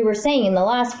changed. As we were saying, in the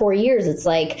last 4 years, it's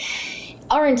like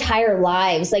our entire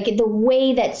lives, like the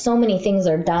way that so many things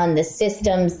are done, the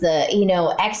systems, the, you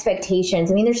know,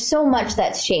 expectations. I mean, there's so much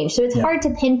that's changed. So it's hard to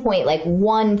pinpoint like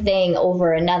one thing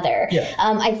over another.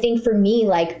 I think for me,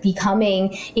 like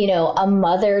becoming, you know, a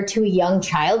mother to a young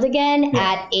child again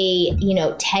at a, you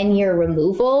know, 10-year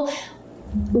removal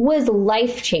was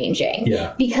life-changing.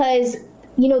 Because,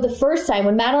 you know, the first time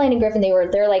when Madeline and Griffin,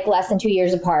 they're like less than 2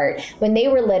 years apart. When they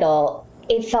were little,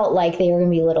 it felt like they were going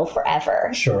to be little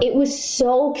forever. It was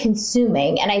so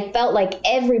consuming. And I felt like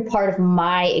every part of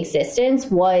my existence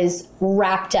was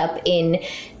wrapped up in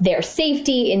their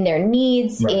safety, in their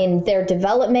needs, in their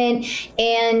development.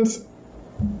 And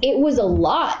it was a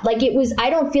lot. Like it was,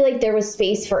 I don't feel like there was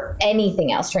space for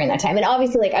anything else during that time. And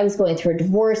obviously, like I was going through a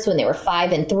divorce when they were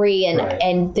 5 and 3,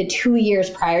 and the 2 years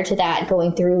prior to that,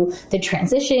 going through the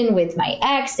transition with my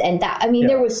ex, and that, I mean,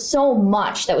 there was so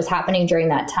much that was happening during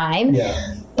that time.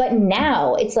 But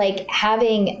now it's like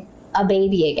having a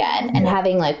baby again and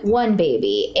having like one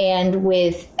baby and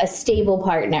with a stable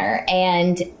partner,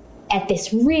 and at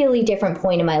this really different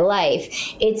point in my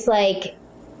life, it's like,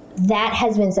 that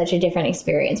has been such a different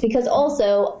experience, because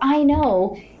also I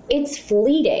know it's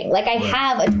fleeting. Like I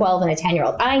have a 12 and a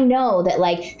 10-year-old. I know that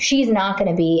like she's not going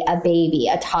to be a baby,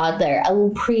 a toddler, a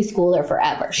preschooler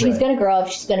forever. She's going to grow up.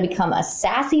 She's going to become a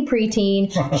sassy preteen.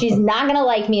 She's not going to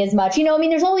like me as much. You know, I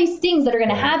mean, there's all these things that are going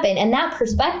to happen. And that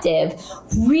perspective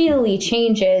really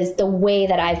changes the way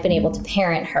that I've been able to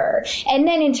parent her. And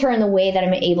then in turn, the way that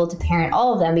I'm able to parent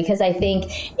all of them, because I think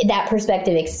that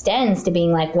perspective extends to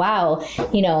being like, wow,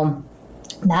 you know,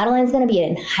 Madeline's going to be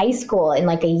in high school in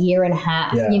like a year and a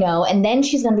half, you know, and then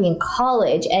she's going to be in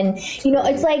college. And, you know,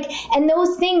 it's like, and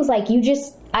those things, like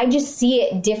I just see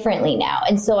it differently now.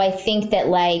 And so I think that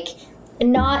like,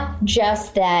 not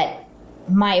just that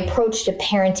my approach to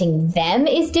parenting them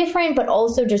is different, but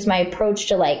also just my approach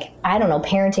to like, I don't know,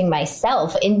 parenting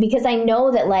myself. And because I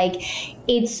know that like,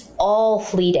 it's all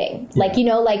fleeting, like, you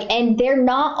know, like, and they're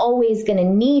not always going to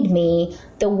need me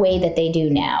the way that they do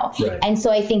now. And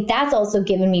so I think that's also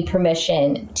given me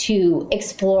permission to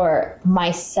explore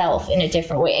myself in a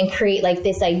different way and create like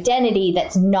this identity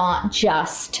that's not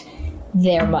just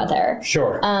their mother.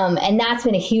 And that's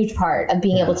been a huge part of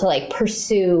being able to like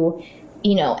pursue,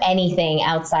 you know, anything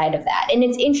outside of that. And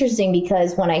it's interesting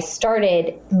because when I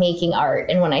started making art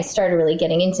and when I started really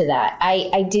getting into that,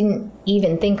 I didn't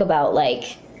even think about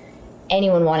like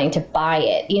anyone wanting to buy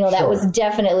it. You know, that was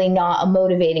definitely not a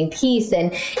motivating piece.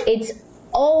 And it's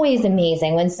always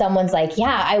amazing when someone's like,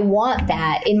 yeah, I want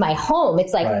that in my home.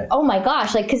 It's like, oh my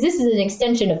gosh, like, cause this is an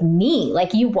extension of me.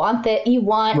 Like you want that, you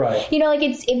want, you know, like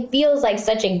it feels like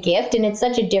such a gift, and it's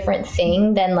such a different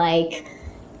thing than like,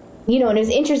 you know. And it was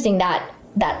interesting that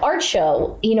art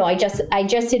show, you know, I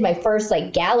just did my first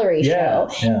like gallery show,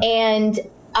 and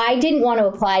I didn't want to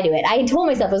apply to it. I had told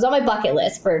myself it was on my bucket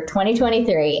list for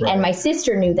 2023, and my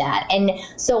sister knew that. And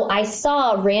so I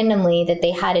saw randomly that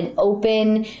they had an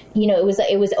open, you know,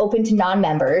 it was open to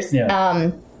non-members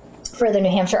for the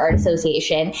New Hampshire Art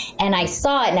Association. And I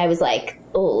saw it and I was like,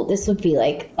 oh, this would be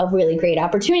like a really great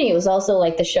opportunity. It was also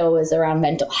like the show was around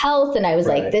mental health, and I was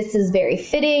like, this is very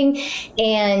fitting.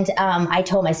 And I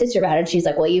told my sister about it. She's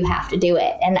like, well, you have to do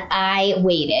it. And I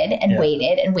waited and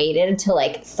waited and waited until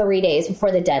like 3 days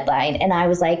before the deadline. And I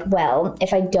was like, well,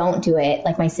 if I don't do it,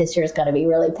 like my sister is going to be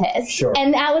really pissed.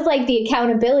 And that was like the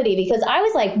accountability, because I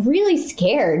was like really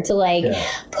scared to like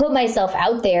put myself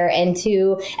out there and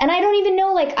I don't even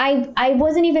know, like I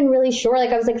wasn't even really sure. Like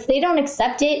I was like, if they don't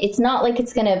accept it, it's not like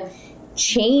it's going to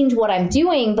change what I'm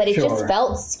doing, but it just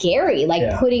felt scary,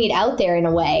 like putting it out there in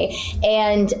a way.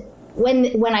 And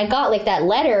when I got like that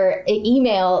letter,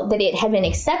 email that it had been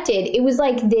accepted, it was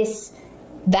like this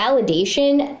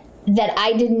validation that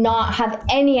I did not have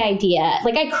any idea.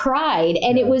 Like, I cried,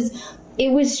 and it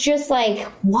was just like,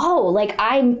 whoa, like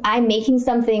I'm making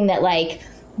something that, like,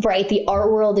 right, the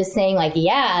art world is saying, like,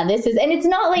 yeah, this is, and it's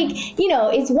not like, you know,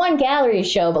 it's one gallery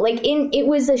show, but like it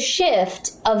was a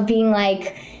shift of being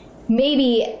like,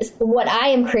 maybe what I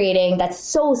am creating that's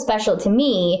so special to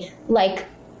me, like,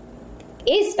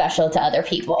 is special to other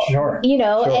people. Sure. You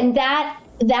know, sure. And that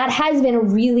has been a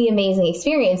really amazing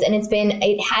experience, and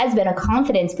it has been a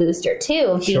confidence booster too,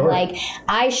 of being like,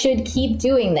 I should keep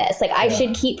doing this, like I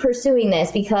should keep pursuing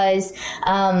this, because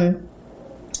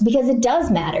it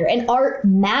does matter, and art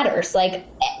matters. Like,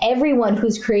 everyone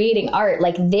who's creating art,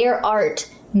 like, their art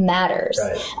matters.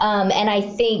 Right. And I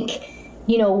think,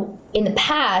 you know, in the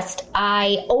past,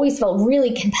 I always felt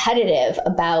really competitive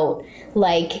about,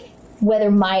 like,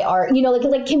 whether my art, you know,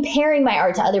 like comparing my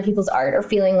art to other people's art, or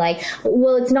feeling like,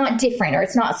 well, it's not different, or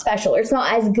it's not special, or it's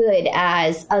not as good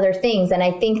as other things. And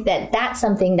I think that that's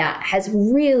something that has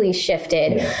really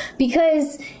shifted,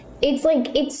 because it's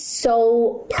like, it's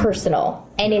so personal,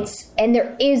 and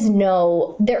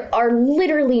there are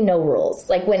literally no rules,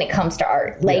 like, when it comes to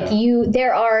art. Like,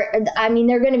 there are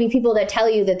going to be people that tell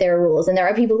you that there are rules, and there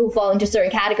are people who fall into certain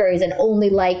categories and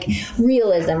only like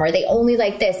realism, or they only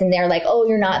like this, and they're like, oh,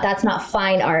 that's not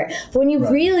fine art. But when you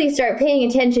really start paying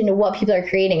attention to what people are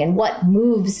creating and what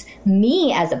moves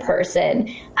me as a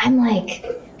person, I'm like,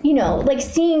 you know, like,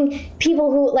 seeing people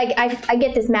who, like, I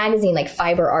get this magazine, like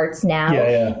Fiber Arts now,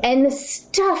 and the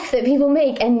stuff that people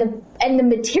make, and the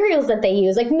materials that they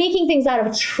use, like making things out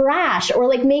of trash, or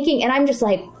like and I'm just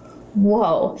like,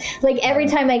 whoa. Like, every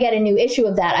time I get a new issue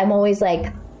of that, I'm always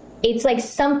like, it's like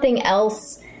something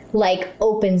else, like,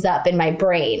 opens up in my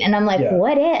brain, and I'm like,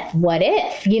 what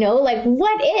if, you know, like,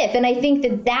 what if? And I think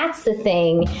that that's the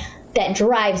thing that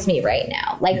drives me right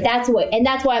now. Like, that's why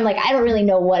I'm like, I don't really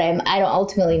know I don't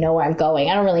ultimately know where I'm going.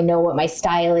 I don't really know what my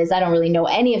style is. I don't really know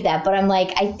any of that, but I'm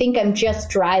like, I think I'm just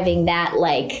driving that,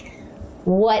 like,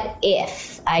 what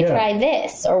if I try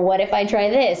this, or what if I try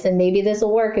this, and maybe this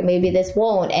will work, and maybe this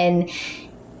won't. And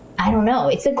I don't know.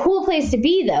 It's a cool place to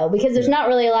be, though, because there's not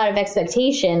really a lot of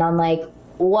expectation on, like,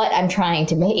 what I'm trying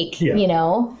to make, you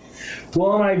know?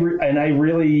 Well, and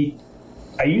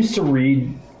I used to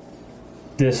read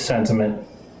this sentiment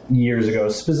years ago,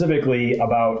 specifically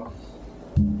about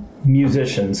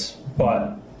musicians,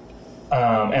 but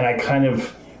and I kind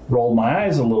of rolled my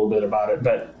eyes a little bit about it.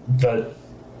 But the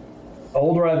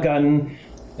older I've gotten,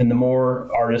 and the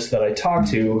more artists that I talk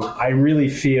to, I really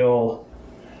feel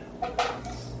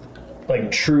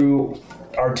like true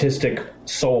artistic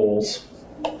souls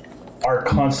are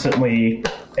constantly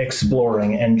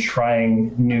exploring and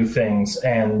trying new things.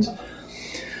 And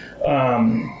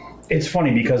it's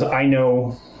funny, because I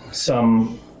know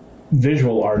some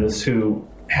visual artists who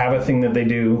have a thing that they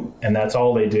do, and that's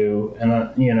all they do, and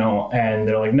you know, and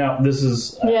they're like, no, this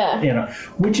is you know,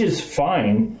 which is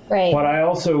fine, right? But I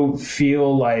also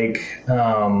feel like,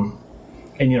 and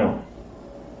you know,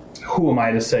 who am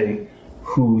I to say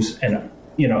who's an,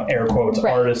 you know, air quotes,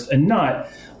 artist and not?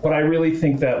 But I really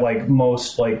think that, like,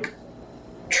 most, like,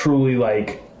 truly,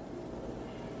 like,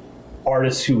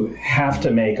 artists who have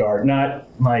to make art, not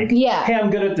like, hey, I'm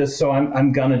good at this, so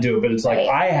I'm gonna do it, but it's like,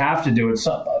 I have to do it,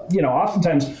 so, you know,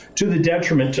 oftentimes to the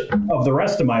detriment of the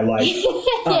rest of my life.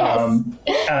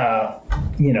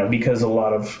 You know, because a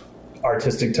lot of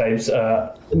artistic types,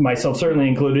 myself certainly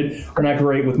included, are not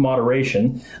great with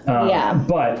moderation.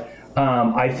 But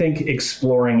I think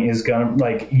exploring is gonna,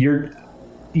 like, you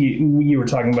were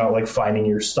talking about, like, finding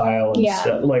your style and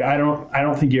stuff. Like, I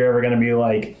don't think you're ever gonna be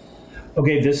like,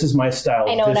 okay, this is my style.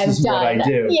 I know this is what I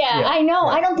do. Yeah, I know.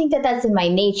 Right. I don't think that that's in my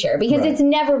nature, because it's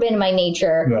never been my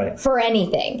nature for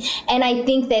anything. And I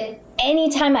think that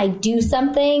anytime I do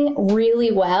something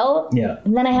really well,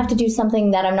 then I have to do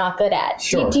something that I'm not good at.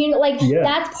 Do you know, like,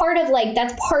 that's part of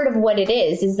what it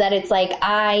is that it's like,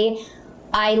 I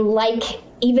like,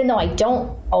 even though I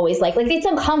don't always like, it's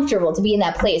uncomfortable to be in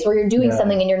that place where you're doing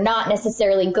something and you're not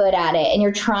necessarily good at it and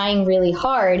you're trying really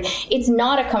hard. It's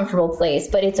not a comfortable place,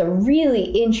 but it's a really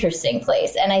interesting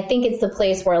place. And I think it's the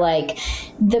place where, like,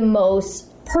 the most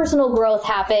personal growth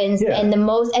happens and then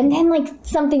like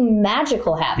something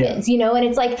magical happens, you know? And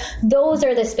it's like, those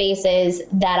are the spaces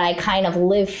that I kind of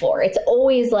live for. It's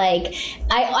always like,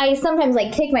 I sometimes,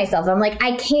 like, kick myself. I'm like,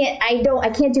 I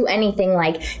can't do anything,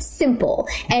 like, simple.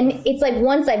 And it's like,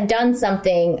 once I've done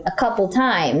something a couple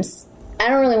times, I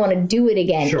don't really want to do it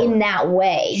again in that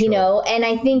way, you know? And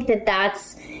I think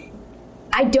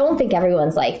I don't think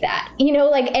everyone's like that, you know,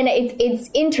 like, and it's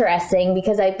interesting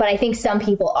because but I think some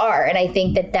people are. And I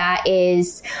think that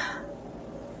is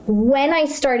when I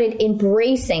started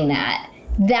embracing that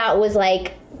was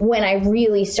like when I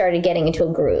really started getting into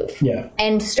a groove. Yeah.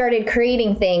 And started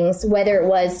creating things, whether it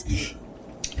was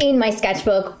in my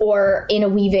sketchbook or in a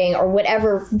weaving or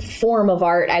whatever form of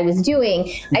art I was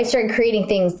doing, I started creating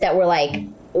things that were like,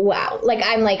 wow,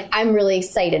 I'm really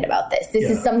excited about this. This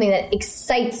is something that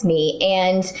excites me.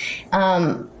 And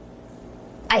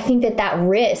I think that it's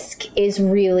risk is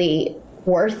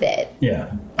worth it.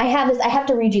 Yeah. I have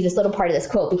to read you this little part of this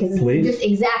quote because it's just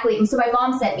exactly, so my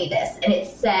mom sent me this and it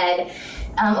said,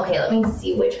 okay, let me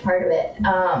see which part of it.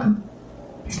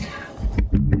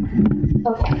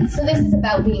 Okay, so this is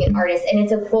about being an artist, and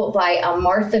it's a quote by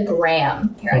Martha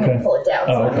Graham. Here, I'm going to pull it down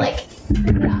so I'm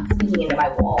not speaking into my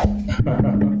wall.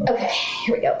 Okay,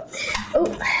 here we go.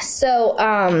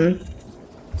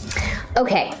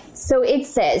 Okay, so it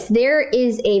says, there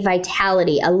is a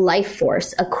vitality, a life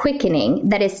force, a quickening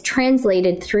that is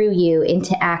translated through you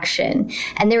into action,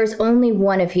 and there is only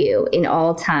one of you in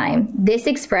all time. This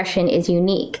expression is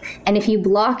unique, and if you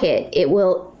block it, it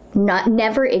will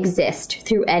never exist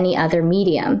through any other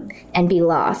medium and be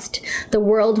lost. The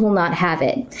world will not have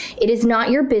it. It is not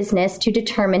your business to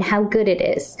determine how good it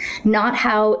is, not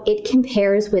how it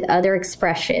compares with other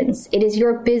expressions. It is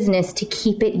your business to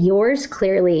keep it yours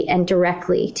clearly and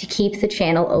directly, to keep the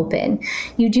channel open.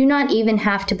 You do not even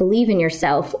have to believe in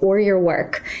yourself or your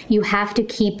work. You have to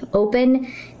keep open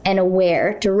and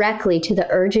aware directly to the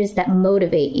urges that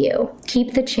motivate you.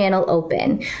 Keep the channel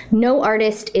open. No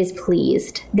artist is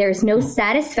pleased. There's no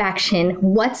satisfaction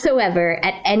whatsoever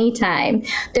at any time.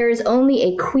 There is only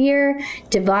a queer,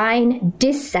 divine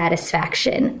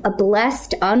dissatisfaction, a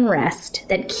blessed unrest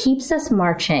that keeps us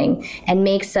marching and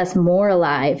makes us more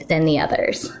alive than the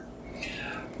others.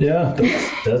 Yeah,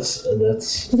 that's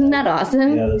Isn't that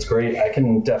awesome? Yeah, that's great. I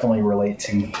can definitely relate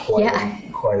to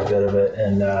quite a bit of it.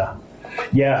 And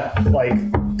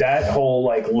like that whole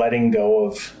letting go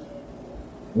of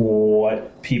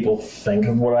what people think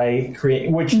of what I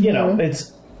create, which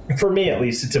it's, for me at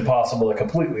least, it's impossible to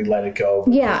completely let it go.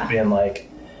 Yeah, being like,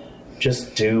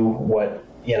 just do what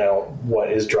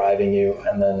is driving you,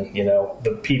 and then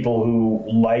the people who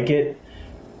like it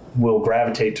will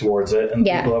gravitate towards it, and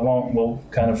the people that won't will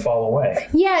kind of fall away.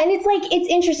 Yeah, and it's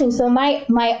interesting. So my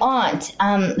aunt,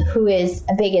 who is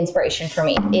a big inspiration for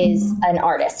me, is an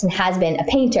artist and has been a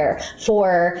painter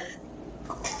for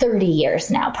 30 years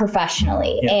now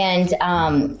professionally. And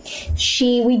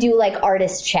we do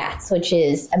artist chats, which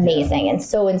is amazing and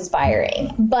so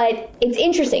inspiring. But it's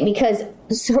interesting because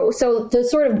so the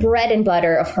sort of bread and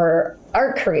butter of her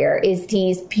art career is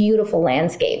these beautiful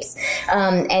landscapes.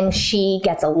 And she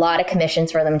gets a lot of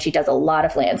commissions for them, and she does a lot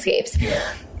of landscapes.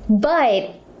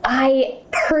 But I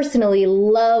personally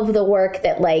love the work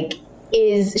that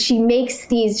she makes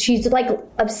these, she's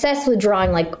obsessed with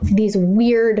drawing these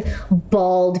weird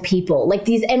bald people,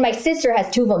 and my sister has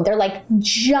two of them. They're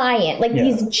giant,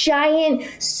 these giant,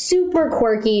 super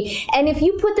quirky. And if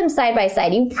you put them side by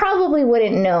side, you probably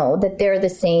wouldn't know that they're the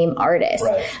same artist.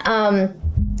 Right.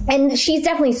 And she's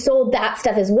definitely sold that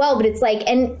stuff as well, but it's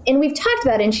and we've talked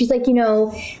about it, and she's like,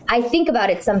 I think about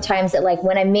it sometimes that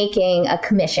when I'm making a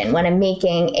commission, when I'm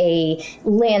making a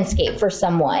landscape for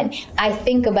someone, I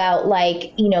think about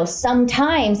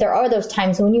sometimes there are those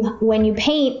times when you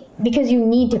paint because you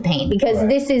need to paint, because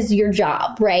this is your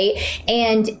job, right?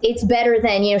 And it's better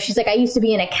than, she's like, I used to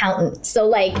be an accountant,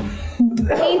 so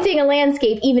painting a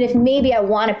landscape, even if maybe I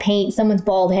want to paint someone's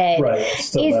bald head,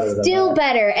 is still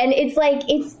better. And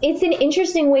it's an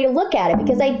interesting way to look at it,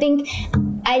 because I think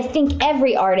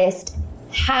every artist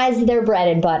has their bread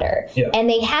and butter, and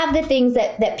they have the things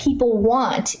that people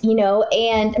want,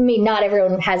 and I mean, not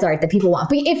everyone has art that people want,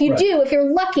 but if you do, if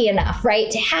you're lucky enough,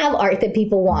 to have art that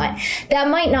people want, that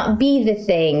might not be the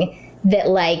thing that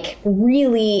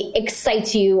really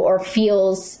excites you or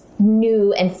feels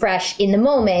new and fresh in the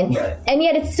moment, and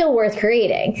yet it's still worth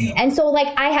creating. And so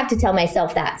I have to tell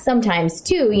myself that sometimes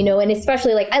too, and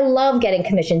especially I love getting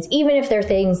commissions, even if they're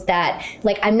things that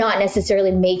I'm not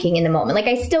necessarily making in the moment.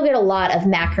 I still get a lot of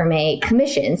macrame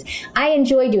commissions. I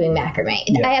enjoy doing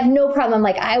macrame. I have no problem.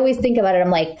 I always think about it.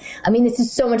 I'm this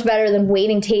is so much better than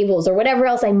waiting tables or whatever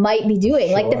else I might be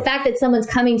doing. The fact that someone's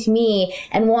coming to me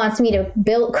and wants me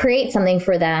to create something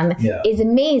for them is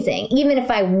amazing. Even if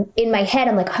in my head,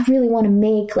 I'm I really want to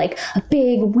make a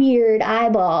big weird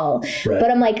eyeball,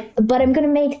 but I'm I'm gonna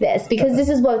make this because this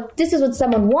is what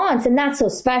someone wants, and that's so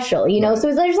special,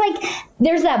 so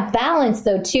there's that balance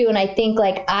though too. And I think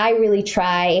I really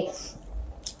try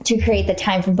to create the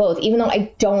time for both, even though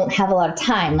I don't have a lot of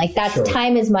time.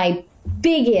 Time is my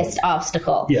biggest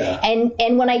obstacle.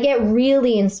 And when I get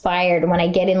really inspired, when I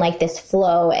get in this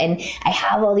flow and I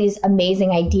have all these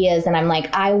amazing ideas, and I'm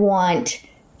I want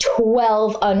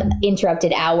 12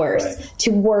 uninterrupted hours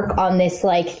to work on this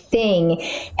like thing.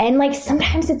 And like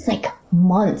sometimes it's like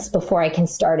months before I can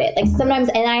start it. Like sometimes,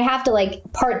 and I have to like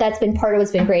that's been part of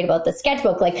what's been great about the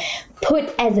sketchbook, like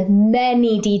put as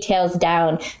many details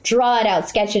down, draw it out,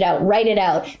 sketch it out, write it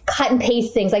out, cut and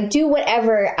paste things, like do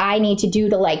whatever I need to do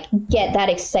to like get that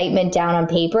excitement down on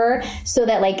paper so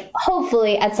that like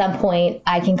hopefully at some point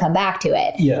I can come back to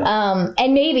it.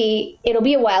 And maybe it'll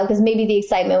be a while because maybe the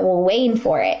excitement will wane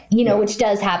for it, you know, which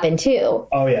does happen too.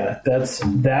 Oh yeah.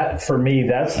 That for me,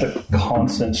 that's the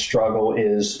constant struggle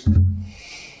is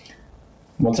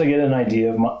once I get an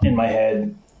idea in my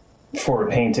head for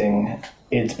a painting,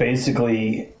 it's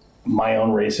basically my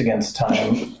own race against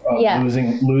time of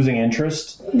losing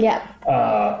interest. Like,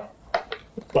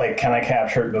 can I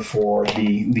capture it before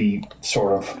the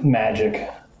sort of magic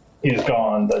is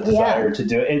gone, the desire to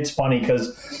do it? It's funny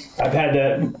because I've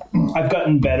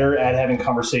gotten better at having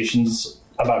conversations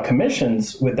about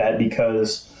commissions with that,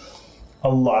 because a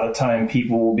lot of time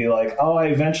people will be like, oh, I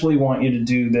eventually want you to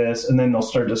do this. And then they'll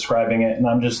start describing it. And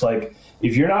I'm just like,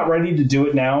 if you're not ready to do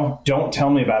it now, don't tell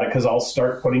me about it, because I'll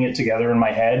start putting it together in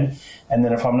my head. And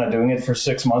then if I'm not doing it for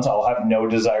 6 months, I'll have no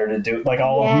desire to do it. Like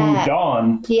I'll have moved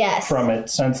on from it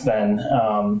since then.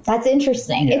 That's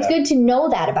interesting. It's good to know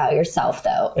that about yourself,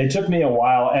 though. It took me a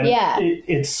while. And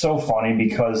it's so funny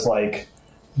because like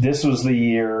this was the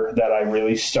year that I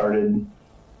really started.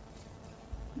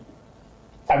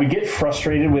 I would get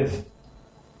frustrated with,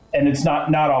 and it's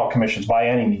not all commissions by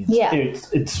any means.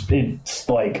 It's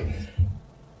like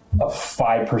a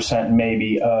 5%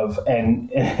 maybe of,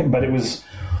 but it was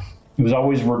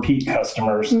always repeat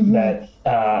customers that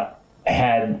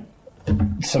had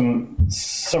some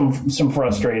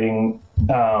frustrating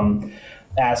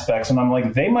aspects, and I'm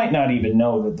like, they might not even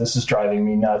know that this is driving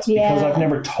me nuts because I've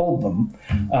never told them.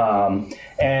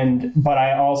 But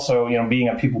I also, you know, being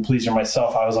a people pleaser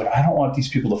myself, I was like, I don't want these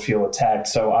people to feel attacked,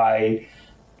 so I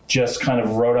just kind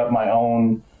of wrote up my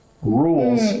own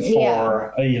rules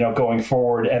for you know, going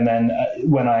forward. And then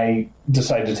when I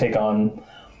decided to take on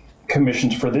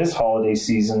commissions for this holiday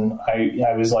season,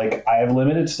 I was like, I have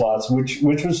limited slots, which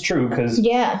was true because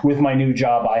with my new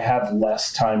job I have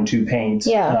less time to paint.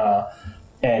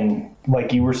 And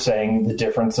like you were saying, the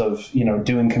difference of, you know,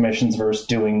 doing commissions versus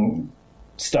doing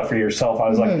stuff for yourself, I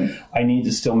was like, I need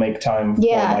to still make time for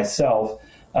myself.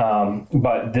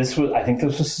 But I think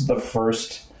this was the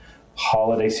first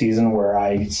holiday season where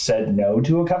I said no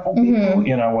to a couple people,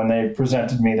 you know, when they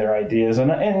presented me their ideas,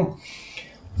 and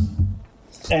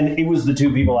it was the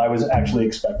two people I was actually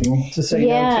expecting to say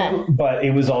no to, but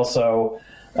it was also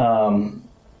kind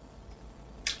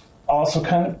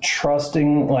of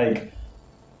trusting, like,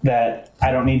 that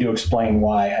I don't need to explain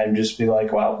why. I'd just be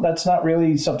like, well, that's not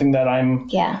really something that I'm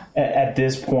at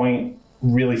this point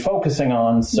really focusing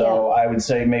on. So I would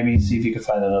say maybe see if you could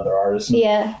find another artist.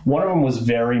 And one of them was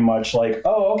very much like,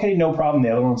 oh, okay, no problem. The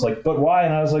other one was like, but why?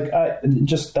 And I was like,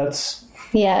 nope.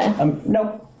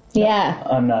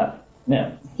 I'm not.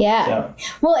 So.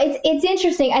 Well, it's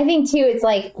interesting. I think too, it's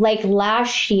like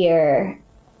last year,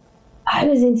 I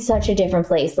was in such a different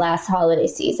place last holiday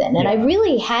season, and I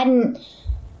really hadn't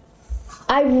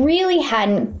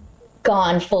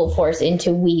gone full force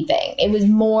into weaving. I was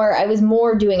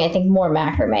more doing, I think, more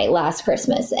macrame last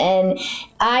Christmas, and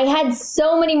I had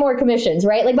so many more commissions,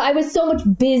 right? Like, I was so much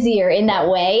busier in that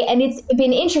way, and it's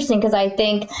been interesting because I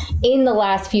think in the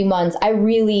last few months, I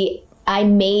made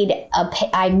a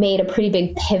pretty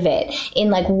big pivot in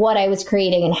like what I was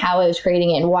creating and how I was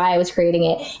creating it and why I was creating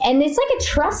it. And it's like a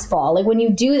trust fall, like when you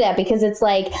do that, because it's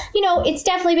like, you know, it's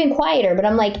definitely been quieter, but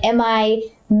I'm like, am I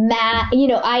mad? You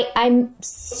know, I'm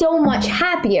so much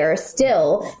happier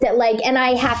still that like, and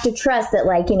I have to trust that,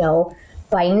 like, you know,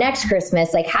 by next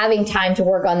Christmas, like having time to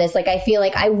work on this, like I feel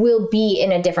like I will be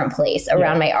in a different place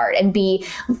around my art and be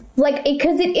like,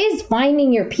 because it is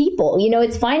finding your people, you know,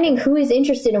 it's finding who is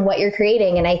interested in what you're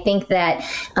creating. And I think that,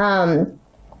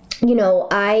 you know,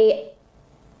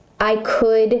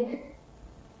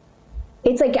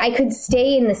 it's like I could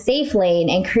stay in the safe lane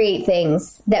and create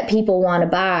things that people want to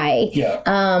buy.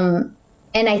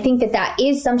 And I think that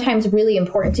is sometimes really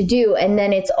important to do. And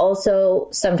then it's also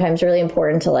sometimes really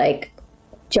important to like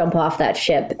jump off that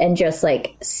ship and just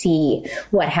like see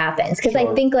what happens. Because I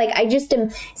think like I just am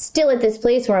still at this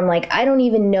place where I'm like, I don't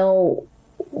even know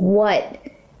what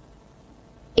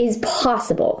is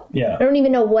possible. Yeah. I don't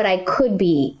even know what I could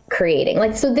be creating.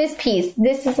 Like, so this piece,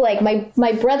 this is like,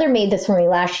 my brother made this for me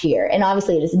last year, and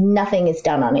obviously nothing is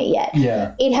done on it yet.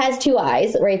 Yeah. It has 2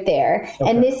 eyes right there. Okay.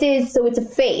 And this is, so it's a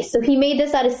face. So he made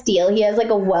this out of steel. He has like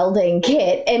a welding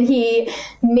kit, and he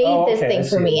made this thing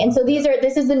for me. And so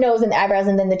this is the nose and the eyebrows,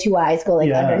 and then the 2 eyes go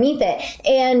like underneath it.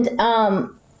 And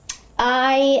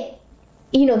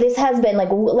this has been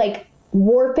like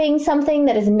warping something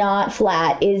that is not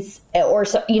flat is, or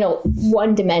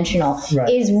one-dimensional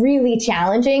is really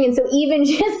challenging. And so even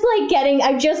just like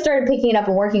I've just started picking it up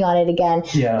and working on it again.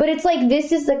 Yeah. But it's like,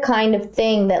 this is the kind of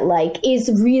thing that like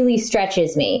really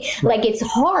stretches me. Right. Like, it's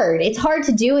hard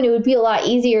to do, and it would be a lot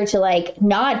easier to like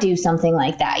not do something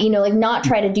like that, like not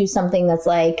try to do something that's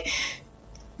like,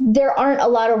 there aren't a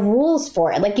lot of rules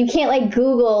for it. Like, you can't like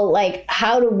Google like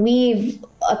how to weave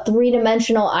a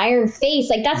 3-dimensional iron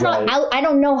face. Like, that's not out. I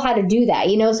don't know how to do that,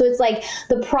 so it's like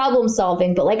the problem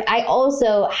solving. But like, I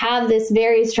also have this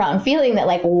very strong feeling that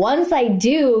like, once I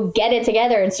do get it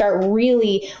together and start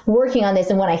really working on this,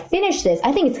 and when I finish this,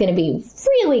 I think it's going to be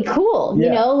really cool,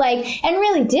 like, and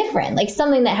really different, like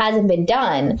something that hasn't been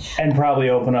done, and probably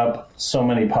open up so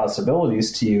many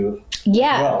possibilities to you.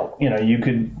 Yeah. As well, you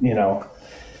could,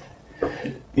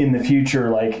 in the future,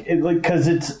 because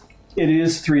it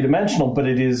is 3-dimensional, but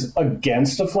it is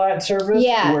against a flat surface.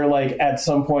 Yeah. Where like at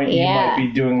some point you might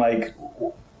be doing like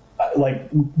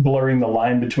blurring the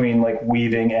line between like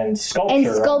weaving and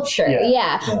sculpture.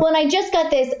 Yeah. Well, and I just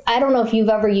got this. I don't know if you've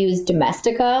ever used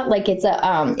Domestika. Like, it's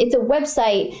a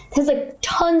website that has like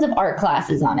tons of art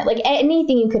classes on it, like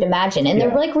anything you could imagine, and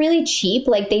they're like really cheap.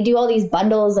 Like, they do all these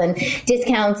bundles and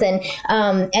discounts,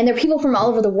 and they're people from all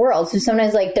over the world. So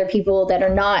sometimes like they're people that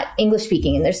are not English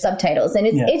speaking, and there's subtitles, and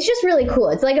it's just really cool.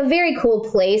 It's like a very cool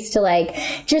place to like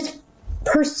just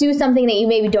pursue something that you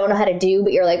maybe don't know how to do,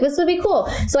 but you're like, this would be cool.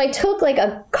 So I took like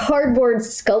a cardboard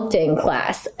sculpting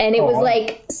class, and it was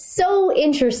like so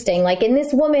interesting. Like, and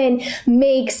this woman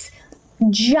makes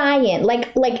giant,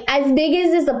 like as big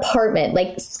as this apartment,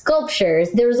 like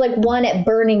sculptures. There's like one at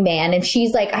Burning Man, and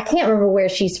she's like, I can't remember where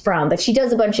she's from, but she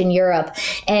does a bunch in Europe,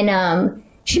 and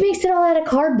she makes it all out of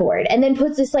cardboard and then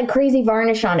puts this like crazy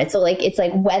varnish on it, so like it's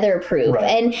like weatherproof.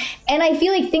 And I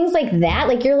feel like things like that,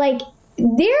 like, you're like,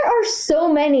 there are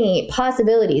so many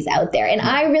possibilities out there. And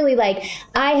I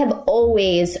have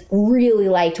always really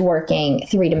liked working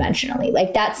 3-dimensionally.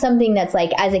 Like, that's something that's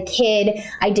like, as a kid,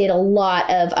 I did a lot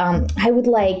of, I would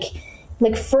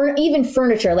even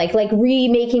furniture, like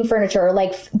remaking furniture, or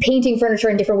like painting furniture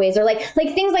in different ways, or like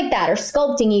things like that, or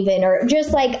sculpting even, or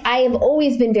just like, I have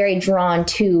always been very drawn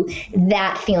to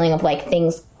that feeling of like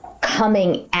things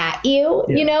coming at you,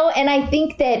 and I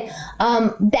think that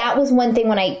that was one thing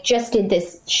when I just did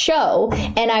this show,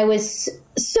 and I was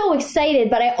so excited.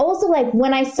 But I also, like,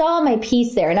 when I saw my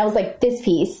piece there, and I was like, this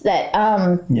piece that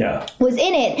was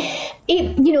in it,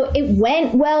 it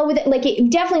went well with it. Like, it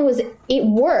definitely was, it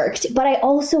worked. But I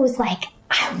also was like,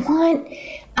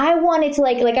 I want it to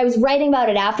like I was writing about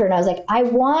it after, and I was like, I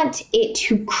want it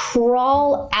to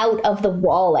crawl out of the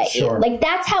wall at you. Like,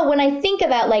 that's how, when I think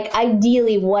about like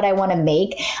ideally what I want to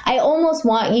make, I almost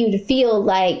want you to feel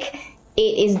like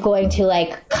it is going to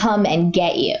like come and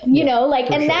get you, and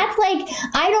that's like,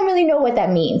 I don't really know what that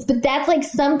means, but that's like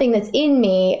something that's in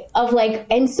me of like,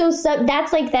 and so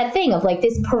that's like that thing of like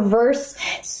this perverse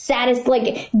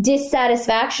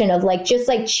dissatisfaction of like, just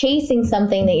like chasing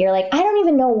something that you're like, I don't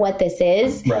even know what this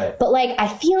is, but like, I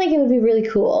feel like it would be really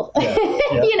cool, and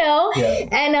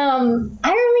I don't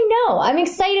really know. I'm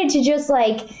excited to just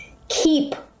like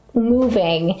keep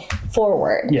moving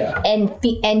forward,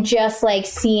 and just like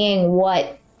seeing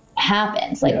what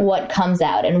happens, like what comes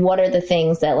out, and what are the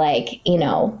things that like,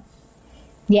 and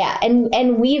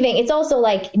weaving. It's also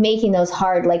like making those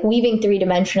hard, like weaving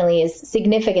 3-dimensionally is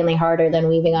significantly harder than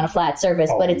weaving on a flat surface,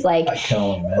 but it's like,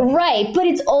 right, but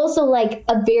it's also like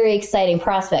a very exciting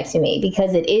prospect to me,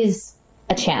 because it is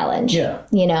a challenge,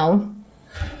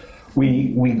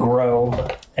 we grow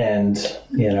and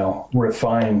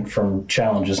refine from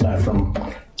challenges, not from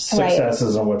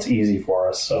successes and what's easy for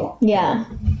us. So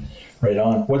right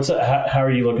on. How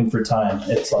are you looking for time?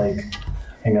 It's like,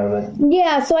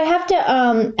 so I have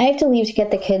to leave to get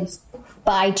the kids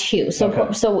by 2.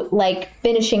 So like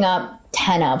finishing up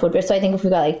 10 of would be, so I think if we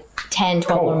got like 10,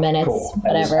 12 more minutes,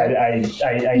 whatever. I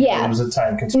it was a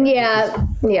time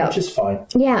constraint. Which is fine.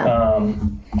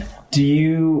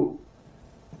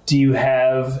 Do you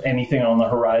have anything on the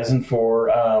horizon for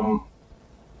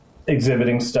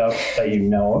exhibiting stuff that you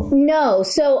know of? No.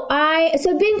 So I've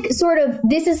been sort of,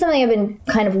 this is something I've been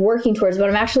kind of working towards, but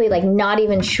I'm actually like not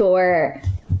even sure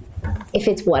if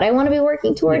it's what I want to be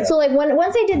working towards. Yeah. So like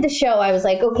once I did the show, I was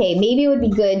like, okay, maybe it would be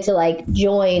good to like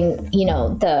join, you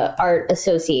know, the art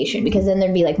association, because then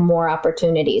thered be like more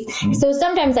opportunities. So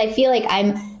sometimes I feel like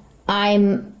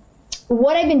I'm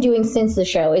what I've been doing since the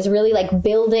show is really like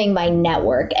building my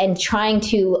network and trying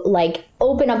to like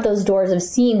open up those doors of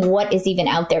seeing what is even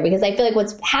out there, because I feel like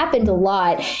what's happened a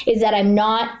lot is that I'm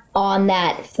not on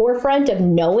that forefront of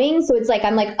knowing. So it's like,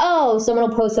 I'm like, oh, someone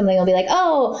will post something. I'll be like,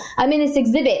 oh, I'm in this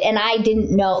exhibit and I didn't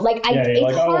know. Like, it's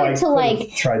like, hard to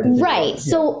like, right.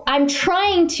 So I'm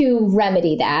trying to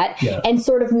remedy that and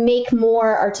sort of make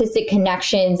more artistic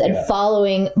connections and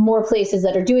following more places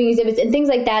that are doing exhibits and things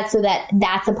like that. So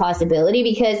that's a possibility,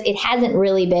 because it hasn't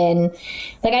really been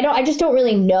like, I just don't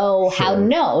really know how to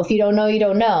know. If you don't know, you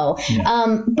don't know.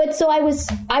 But so I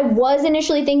was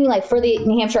initially thinking like for the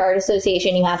New Hampshire Art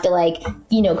Association, you have to like,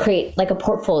 you know, create like a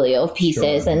portfolio of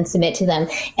pieces and submit to them.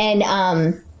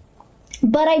 And,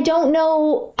 but I don't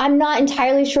know, I'm not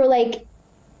entirely sure like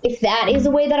if that is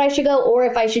a way that I should go, or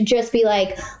if I should just be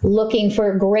like looking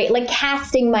for great, like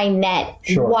casting my net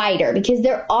wider, because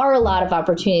there are a lot of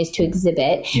opportunities to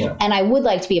exhibit and I would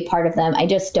like to be a part of them. I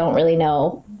just don't really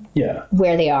know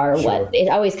where they are or what. I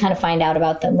always kind of find out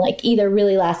about them like either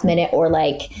really last minute or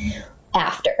like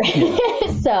after.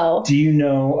 So do you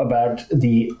know about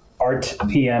the Art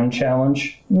PM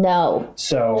challenge? No.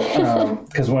 So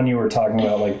because when you were talking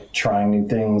about like trying new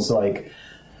things, like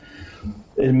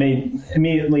it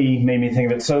immediately made me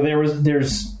think of it. So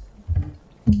there's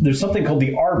something called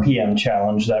the RPM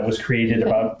challenge that was created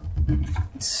about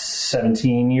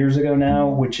 17 years ago now,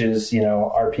 which is, you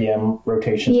know, RPM,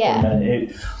 rotations per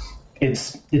minute.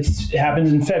 It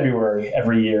happens in February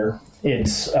every year.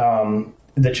 It's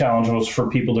the challenge was for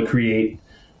people to create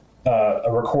a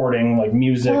recording, like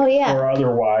music or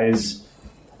otherwise,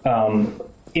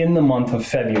 in the month of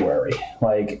February.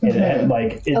 Like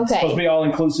it's supposed to be all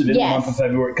inclusive in the month of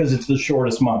February because it's the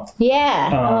shortest month.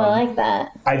 Yeah, I like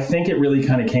that. I think it really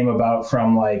kind of came about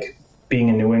from like being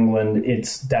in New England.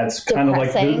 That's kind of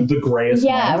like the grayest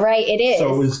month. Yeah, right. It is.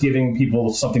 So it was giving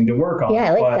people something to work on.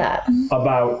 Yeah, I like that.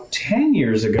 About 10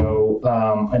 years ago,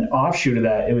 an offshoot of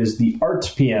that, it was the Arts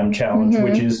PM challenge,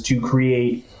 which is to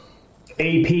create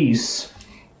a piece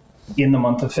in the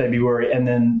month of February, and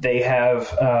then they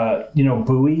have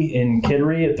Bowie in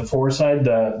Kittery at the Foreside,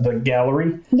 the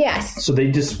gallery. Yes. So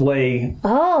they display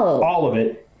all of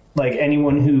it, like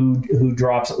anyone who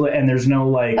drops, and there's no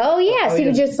like. Oh yeah, so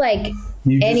you just like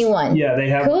anyone. They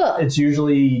have. Cool. It's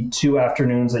usually 2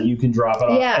 afternoons that you can drop it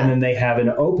off, and then they have an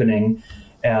opening.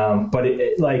 But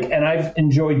and I've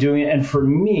enjoyed doing it, and for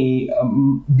me,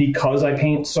 because I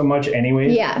paint so much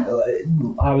anyway,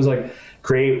 I was like,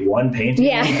 create one painting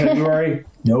in February,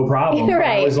 no problem.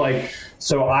 Right. I was like,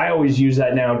 so I always use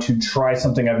that now to try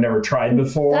something I've never tried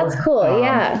before. That's cool.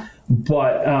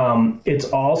 But it's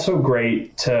also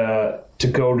great to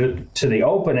go to the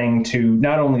opening to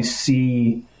not only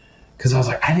see, because I was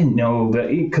like, I didn't know that,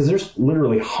 because there's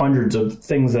literally hundreds of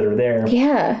things that are there.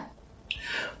 Yeah.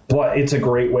 But it's a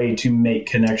great way to make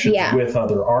connections with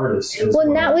other artists as well.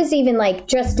 And that was even like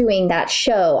just doing that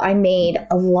show, I made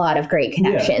a lot of great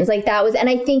connections. Like that was, and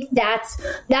I think that's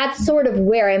sort of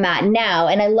where I'm at now.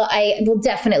 And I will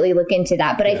definitely look into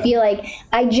that. But I feel like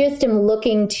I just am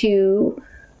looking to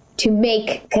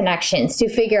make connections, to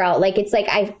figure out, like, it's like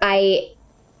I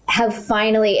have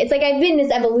finally, it's like I've been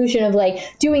this evolution of like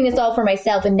doing this all for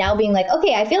myself and now being like,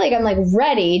 okay, I feel like I'm like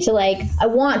ready to like, I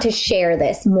want to share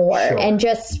this more and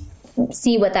just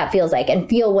see what that feels like and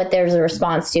feel what there's a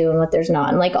response to and what there's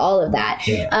not, and like all of that.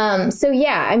 So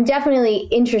yeah, I'm definitely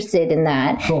interested in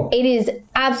that. Cool. It is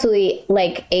absolutely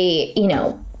like a,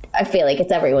 I feel like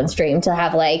it's everyone's dream to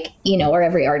have like, or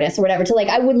every artist or whatever, to like,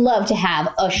 I would love to have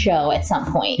a show at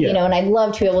some point, and I'd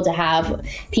love to be able to have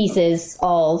pieces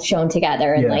all shown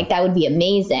together, and like, that would be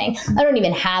amazing. I don't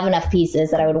even have enough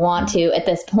pieces that I would want to at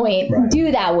this point do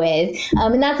that with.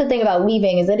 And that's the thing about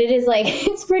weaving, is that it is like,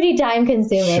 it's pretty time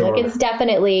consuming. Like it's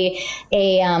definitely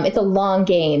it's a long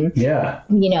game. Yeah.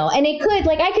 And it could,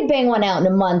 like, I could bang one out in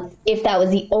a month if that was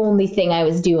the only thing I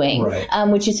was doing,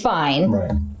 which is fine.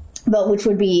 Right. But which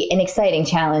would be an exciting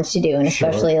challenge to do, and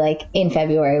especially like in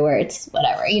February where it's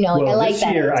whatever, like I like that.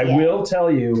 This year, I will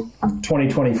tell you,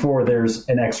 2024, there's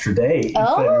an extra day in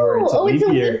February. It's a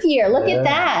leap year. Look at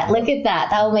that. Look at that.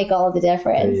 That will make all the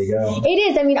difference. There you go. It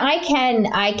is. I mean, I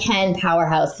can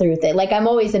powerhouse through it. Like, I'm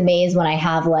always amazed when I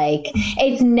have like,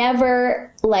 it's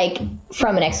never like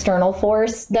from an external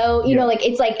force though, like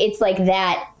it's like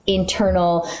that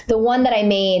internal, the one that I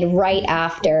made right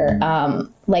after,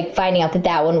 like finding out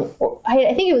that one,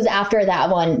 I think it was after that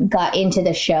one got into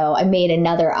the show, I made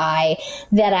another eye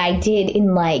that I did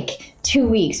in like 2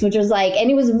 weeks, which was like,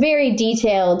 and it was very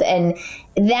detailed, and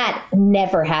that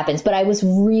never happens, but I was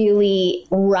really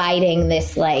riding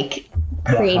this like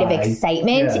creative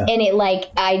excitement, and it like,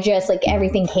 I just like,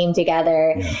 everything came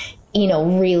together, you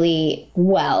know, really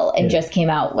well, and just came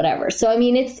out whatever. So, I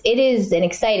mean, it is an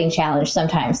exciting challenge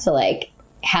sometimes to like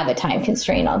have a time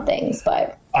constraint on things,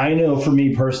 but I know for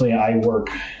me personally,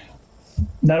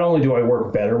 not only do I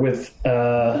work better with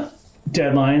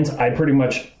deadlines, I pretty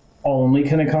much only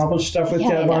can accomplish stuff with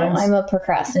deadlines. I'm a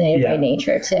procrastinator by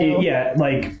nature too. Yeah,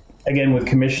 like again with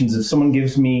commissions, if someone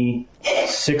gives me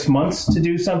 6 months to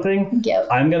do something,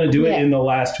 I'm going to do it in the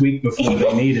last week before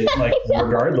they need it, like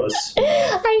regardless.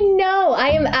 I know. I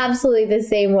am absolutely the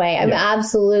same way.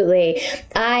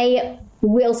 I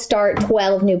will start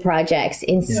 12 new projects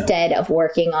instead of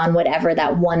working on whatever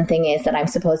that one thing is that I'm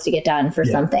supposed to get done for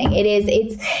something. It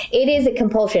is a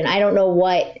compulsion. I don't know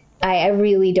what, I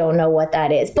really don't know what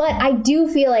that is, but I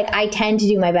do feel like I tend to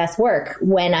do my best work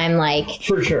when I'm like,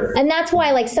 for sure. And that's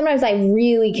why like sometimes I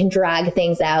really can drag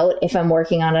things out if I'm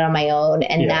working on it on my own,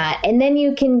 and and then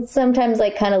you can sometimes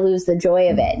like kind of lose the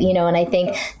joy of it, you know? And I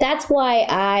think that's why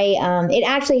it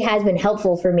actually has been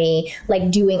helpful for me, like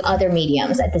doing other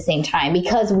mediums at the same time,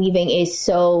 because weaving is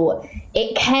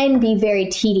it can be very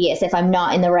tedious if I'm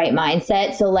not in the right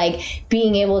mindset. So like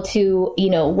being able to, you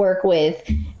know, work with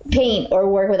paint or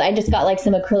work with, I just got like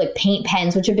some acrylic paint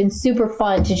pens, which have been super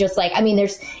fun to just like, I mean,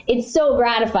 it's so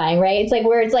gratifying, right? It's like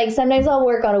where it's like, sometimes I'll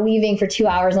work on a weaving for 2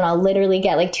 hours and I'll literally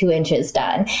get like 2 inches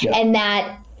done. And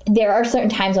that there are certain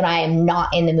times when I am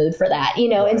not in the mood for that, you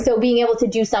know? And so being able to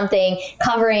do something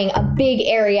covering a big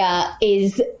area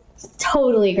is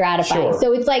totally gratifying.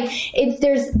 So it's like,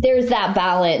 there's that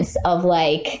balance of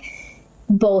like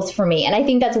both for me. And I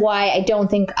think that's why I don't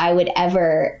think I would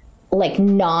ever like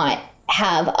not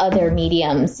have other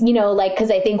mediums, you know, like, because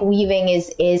I think weaving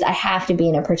is I have to be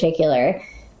in a particular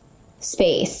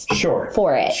space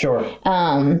for it.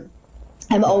 I'm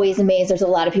always amazed. There's a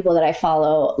lot of people that I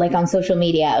follow like on social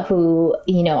media who,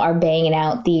 you know, are banging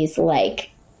out these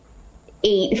like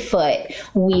 8-foot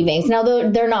weavings. Now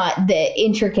they're not the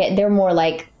intricate, they're more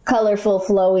like colorful,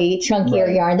 flowy,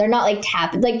 chunkier yarn. They're not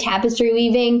like tapestry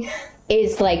weaving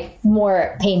is like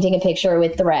more painting a picture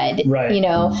with thread, you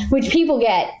know, which people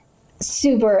get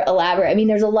super elaborate. I mean,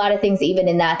 there's a lot of things even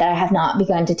in that I have not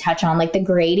begun to touch on, like the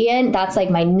gradient. That's like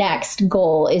my next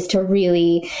goal, is to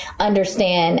really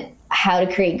understand how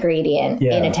to create gradient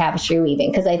in a tapestry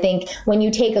weaving. Because I think when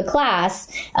you take a class,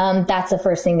 that's the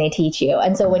first thing they teach you.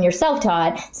 And so when you're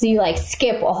self-taught, so you like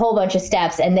skip a whole bunch of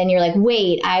steps, and then you're like,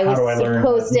 wait, I was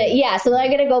supposed to, so then I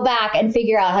got to go back and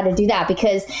figure out how to do that,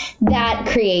 because that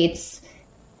creates,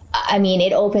 I mean,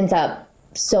 it opens up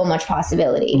so much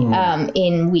possibility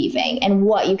in weaving and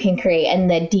what you can create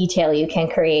and the detail you can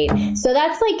create. So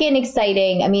that's like an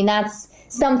exciting, I mean, that's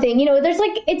something, you know, there's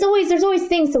always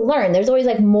things to learn. There's always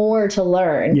like more to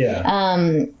learn.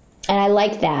 And I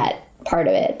like that part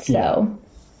of it. So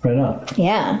right on.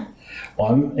 Yeah.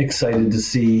 Well, I'm excited to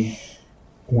see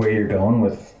where you're going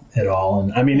with it all.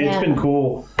 And I mean, it's been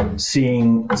cool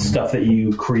seeing stuff that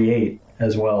you create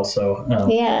as well. So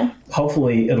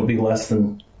hopefully it'll be less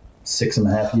than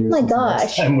 6.5 years. Oh my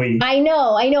gosh. I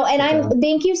know. And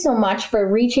thank you so much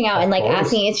for reaching out and like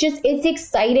asking. It's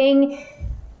exciting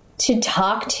to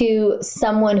talk to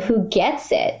someone who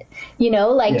gets it, you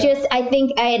know, like I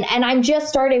think, and I'm just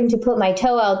starting to put my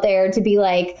toe out there to be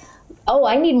like, oh,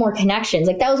 I need more connections.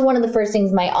 Like that was one of the first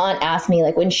things my aunt asked me,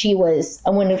 like when she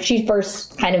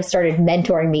first kind of started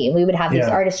mentoring me, and we would have these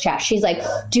artist chats. She's like,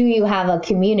 do you have a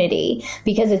community?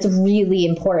 Because it's really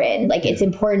important. Like it's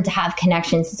important to have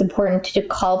connections. It's important to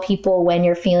call people when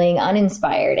you're feeling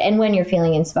uninspired and when you're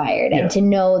feeling inspired, and to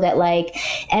know that like,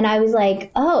 and I was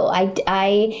like, oh,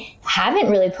 I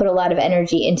haven't really put a lot of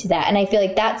energy into that. And I feel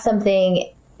like that's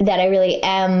something that I really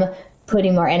am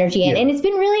putting more energy in. And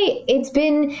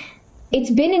it's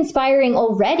been inspiring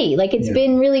already. Like it's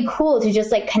been really cool to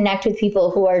just like connect with people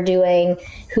who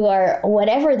are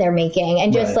whatever they're making,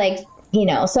 and just like, you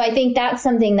know, so I think that's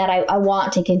something that I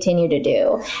want to continue to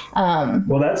do.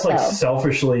 Well, that's like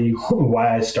selfishly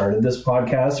why I started this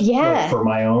podcast. Like, for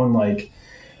my own, like,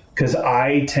 because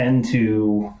I tend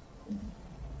to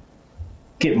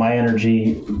get my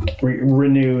energy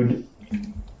renewed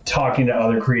talking to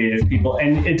other creative people.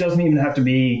 And it doesn't even have to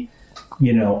be,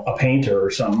 you know, a painter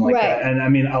or something like that. And I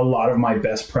mean, a lot of my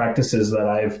best practices that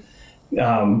I've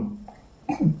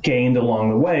gained along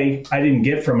the way, I didn't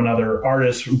get from another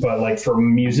artist, but like from a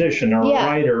musician or a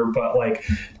writer, but like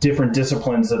different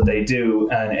disciplines that they do.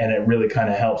 And it really kind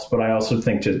of helps. But I also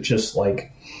think that just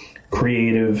like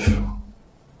creative,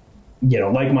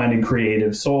 like-minded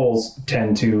creative souls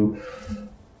tend to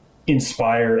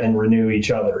inspire and renew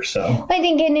each other. So I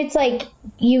think, and it's like,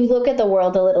 you look at the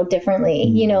world a little differently,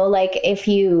 like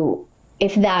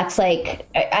if that's like,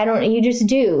 you just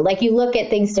do, like, you look at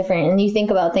things different and you think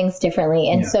about things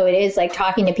differently. And so it is like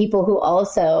talking to people who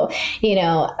also,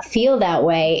 feel that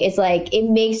way. It's like, it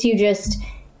makes you just,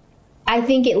 I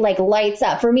think it like lights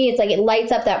up. For me, it's like it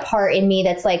lights up that part in me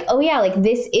that's like, oh yeah, like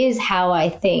this is how I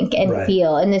think and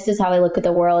feel, and this is how I look at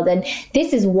the world, and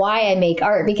this is why I make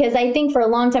art. Because I think for a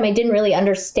long time I didn't really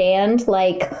understand,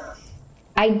 like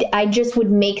I just would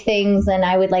make things and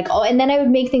I would like, and then I would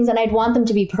make things and I'd want them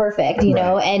to be perfect,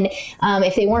 know, and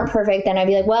if they weren't perfect, then I'd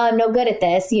be like, well, I'm no good at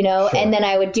this, and then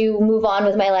I would move on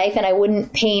with my life, and I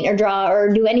wouldn't paint or draw or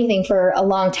do anything for a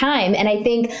long time. And I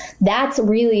think that's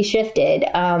really shifted.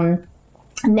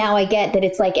 Now I get that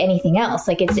it's like anything else.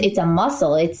 Like it's a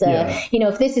muscle. It's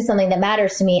if this is something that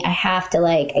matters to me, I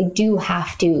do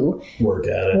have to work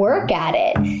at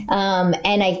it.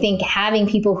 And I think having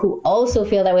people who also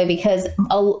feel that way, because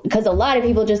a lot of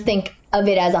people just think of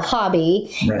it as a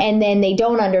hobby, and then they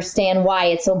don't understand why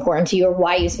it's so important to you, or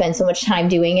why you spend so much time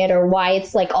doing it, or why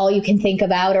it's like all you can think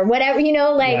about, or whatever,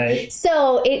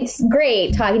 so it's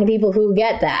great talking to people who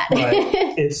get that.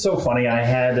 It's so funny. I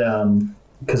had,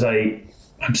 cause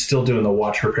I'm still doing the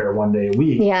watch repair one day a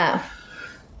week. Yeah.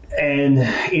 And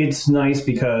it's nice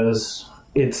because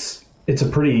it's a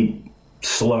pretty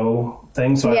slow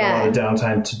thing. So I have a lot of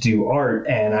downtime to do art.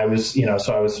 And I was,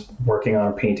 so I was working on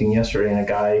a painting yesterday, and a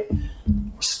guy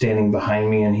was standing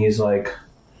behind me, and he's like,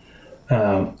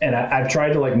 and I've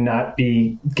tried to like not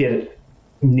get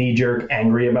knee jerk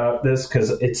angry about this, because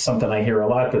it's something I hear a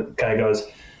lot, but the guy goes,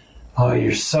 oh,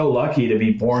 you're so lucky to be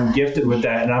born gifted with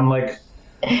that. And I'm like,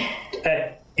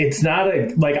 it's not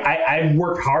I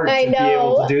worked hard to be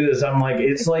able to do this. I'm like,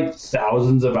 it's like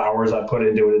thousands of hours I put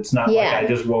into it. It's not like I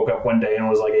just woke up one day and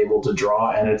was like able to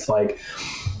draw. And it's like,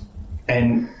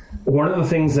 and one of the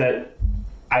things that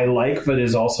I like, but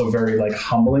is also very like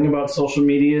humbling about social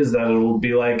media, is that it'll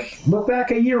be like, look back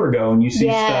a year ago and you see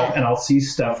stuff, and I'll see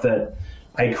stuff that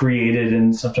I created.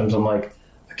 And sometimes I'm like,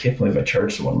 I can't believe I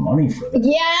charged someone money for that.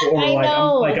 Yeah, or I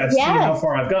know. I've seen how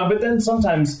far I've gone. But then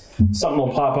sometimes something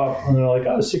will pop up and they're like,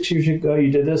 oh, 6 years ago you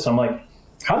did this. I'm like,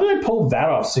 how did I pull that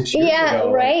off 6 years ago? Yeah,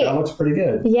 right. Like, that looks pretty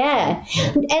good. Yeah.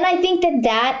 And I think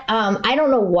that I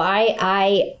don't know why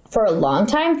I, for a long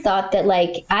time, thought that,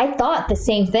 like, I thought the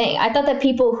same thing. I thought that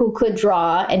people who could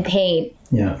draw and paint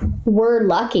were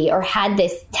lucky or had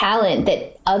this talent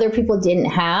that other people didn't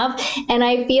have. And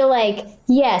I feel like,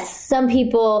 yes, some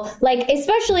people, like,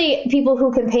 especially people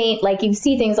who can paint, like, you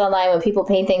see things online when people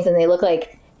paint things and they look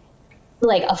like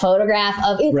a photograph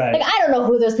of it. Right. Like, I don't know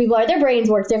who those people are. Their brains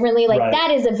work differently. Like, that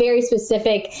is a very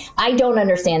specific, I don't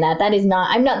understand that. That's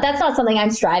not something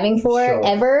I'm striving for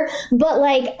ever. But,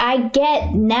 like, I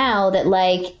get now that,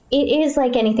 like, it is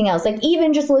like anything else. Like,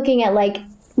 even just looking at, like,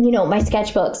 my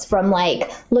sketchbooks, from like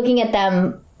looking at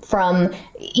them from,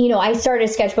 I started a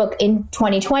sketchbook in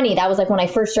 2020. That was like when I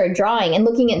first started drawing, and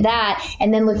looking at that,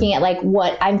 and then looking at like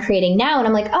what I'm creating now. And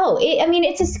I'm like,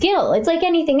 it's a skill. It's like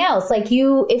anything else. Like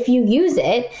if you use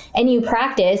it and you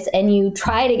practice and you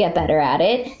try to get better at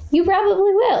it, you probably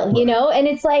will, And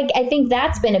it's like, I think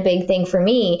that's been a big thing for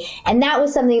me. And that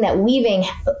was something that weaving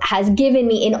has given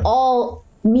me in all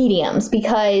mediums,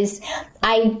 because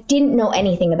I didn't know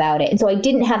anything about it. And so I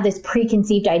didn't have this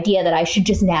preconceived idea that I should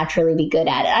just naturally be good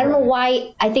at it. I don't know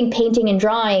why I think painting and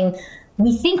drawing,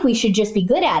 we think we should just be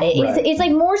good at it. It's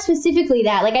like more specifically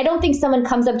that. Like, I don't think someone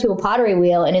comes up to a pottery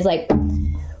wheel and is like,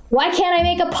 why can't I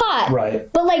make a pot?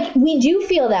 Right. But like, we do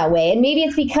feel that way. And maybe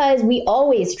it's because we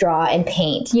always draw and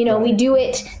paint. We do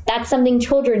it. That's something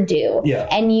children do. Yeah.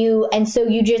 And so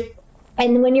you just,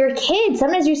 and when you're a kid,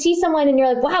 sometimes you see someone and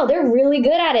you're like, wow, they're really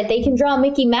good at it. They can draw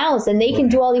Mickey Mouse and they can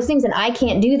do all these things, and I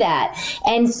can't do that.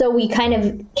 And so we kind of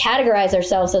categorize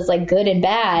ourselves as like good and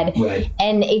bad. Right.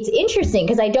 And it's interesting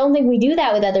because I don't think we do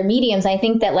that with other mediums. I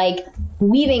think that like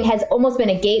weaving has almost been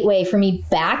a gateway for me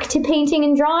back to painting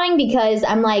and drawing, because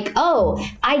I'm like, oh,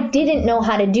 I didn't know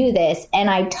how to do this, and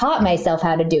I taught myself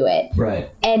how to do it. Right.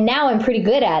 And now I'm pretty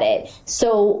good at it.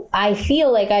 So I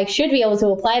feel like I should be able to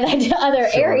apply that to other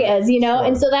areas, Sure.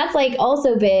 And so that's like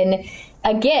also been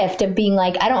a gift of being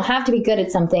like, I don't have to be good at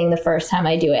something the first time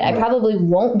I do it. I probably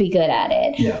won't be good at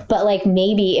it. Yeah. But like,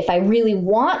 maybe if I really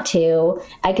want to,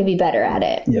 I could be better at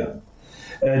it. Yeah.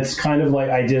 It's kind of like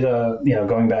I did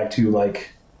going back to like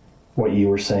what you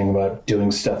were saying about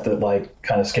doing stuff that like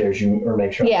kind of scares you or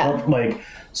makes you like,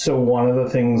 so one of the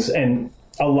things, and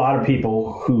a lot of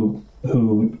people who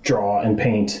draw and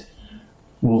paint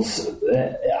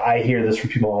I hear this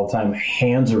from people all the time,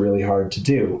 hands are really hard to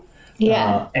do.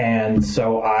 Yeah. And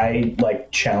so I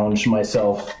like challenged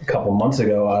myself a couple months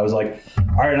ago. I was like,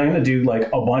 all right, I'm going to do like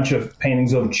a bunch of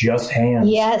paintings of just hands.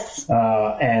 Yes.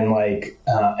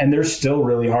 And they're still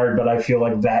really hard, but I feel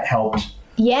like that helped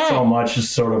so much, is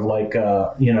sort of like,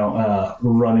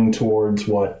 running towards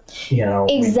what,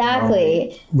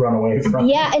 exactly. Run away from.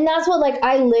 Yeah. And that's what, like,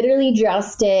 I literally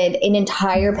just did an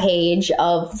entire page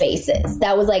of faces.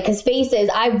 That was like, because faces,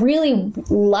 I really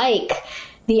like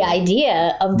the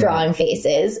idea of drawing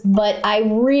faces, but I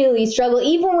really struggle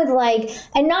even with like,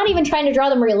 and not even trying to draw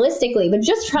them realistically, but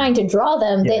just trying to draw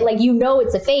them that like,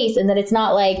 it's a face and that it's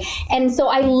not like, and so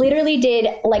I literally did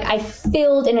like, I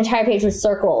filled an entire page with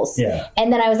circles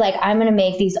and then I was like, I'm going to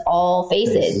make these all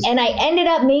faces. And I ended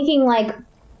up making like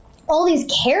all these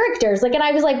characters, like, and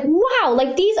I was like, wow,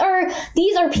 like these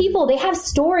are people, they have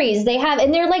stories,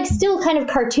 and they're like still kind of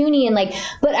cartoony and like,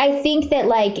 but I think that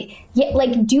like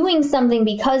doing something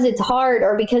because it's hard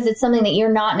or because it's something that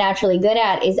you're not naturally good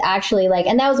at is actually like,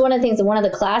 and that was one of the things in one of the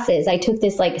classes, I took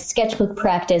this like sketchbook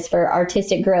practice for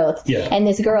artistic growth. And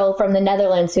this girl from the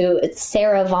Netherlands it's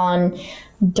Sarah von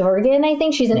Dorgan, I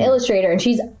think, she's an illustrator and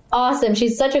she's awesome.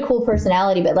 She's such a cool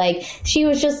personality, but like she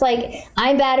was just like,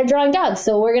 I'm bad at drawing dogs,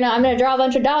 so I'm gonna draw a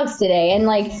bunch of dogs today. And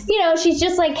like, she's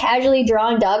just like casually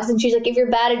drawing dogs, and she's like, if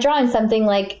you're bad at drawing something,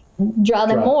 like draw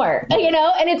them more,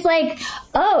 and it's like,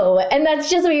 oh, and that's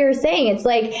just what you were saying. It's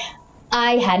like,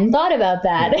 I hadn't thought about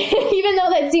that, even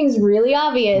though that seems really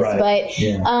obvious. But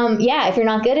if you're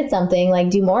not good at something, like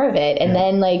do more of it, and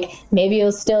then like maybe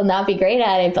you'll still not be great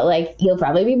at it, but like you'll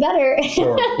probably be better.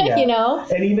 Sure.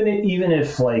 And even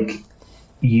if like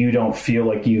you don't feel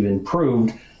like you've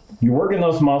improved, you're working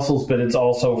those muscles, but it's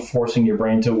also forcing your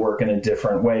brain to work in a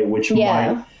different way, which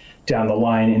might down the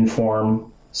line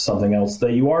inform something else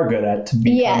that you are good at to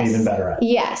become even better at.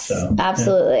 Yes, so,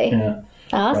 absolutely. Yeah.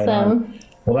 Awesome. Right.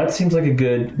 Well, that seems like a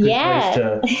good place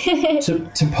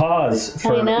to pause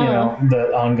for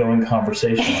the ongoing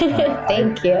conversation.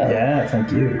 Thank you.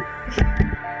 Thank you.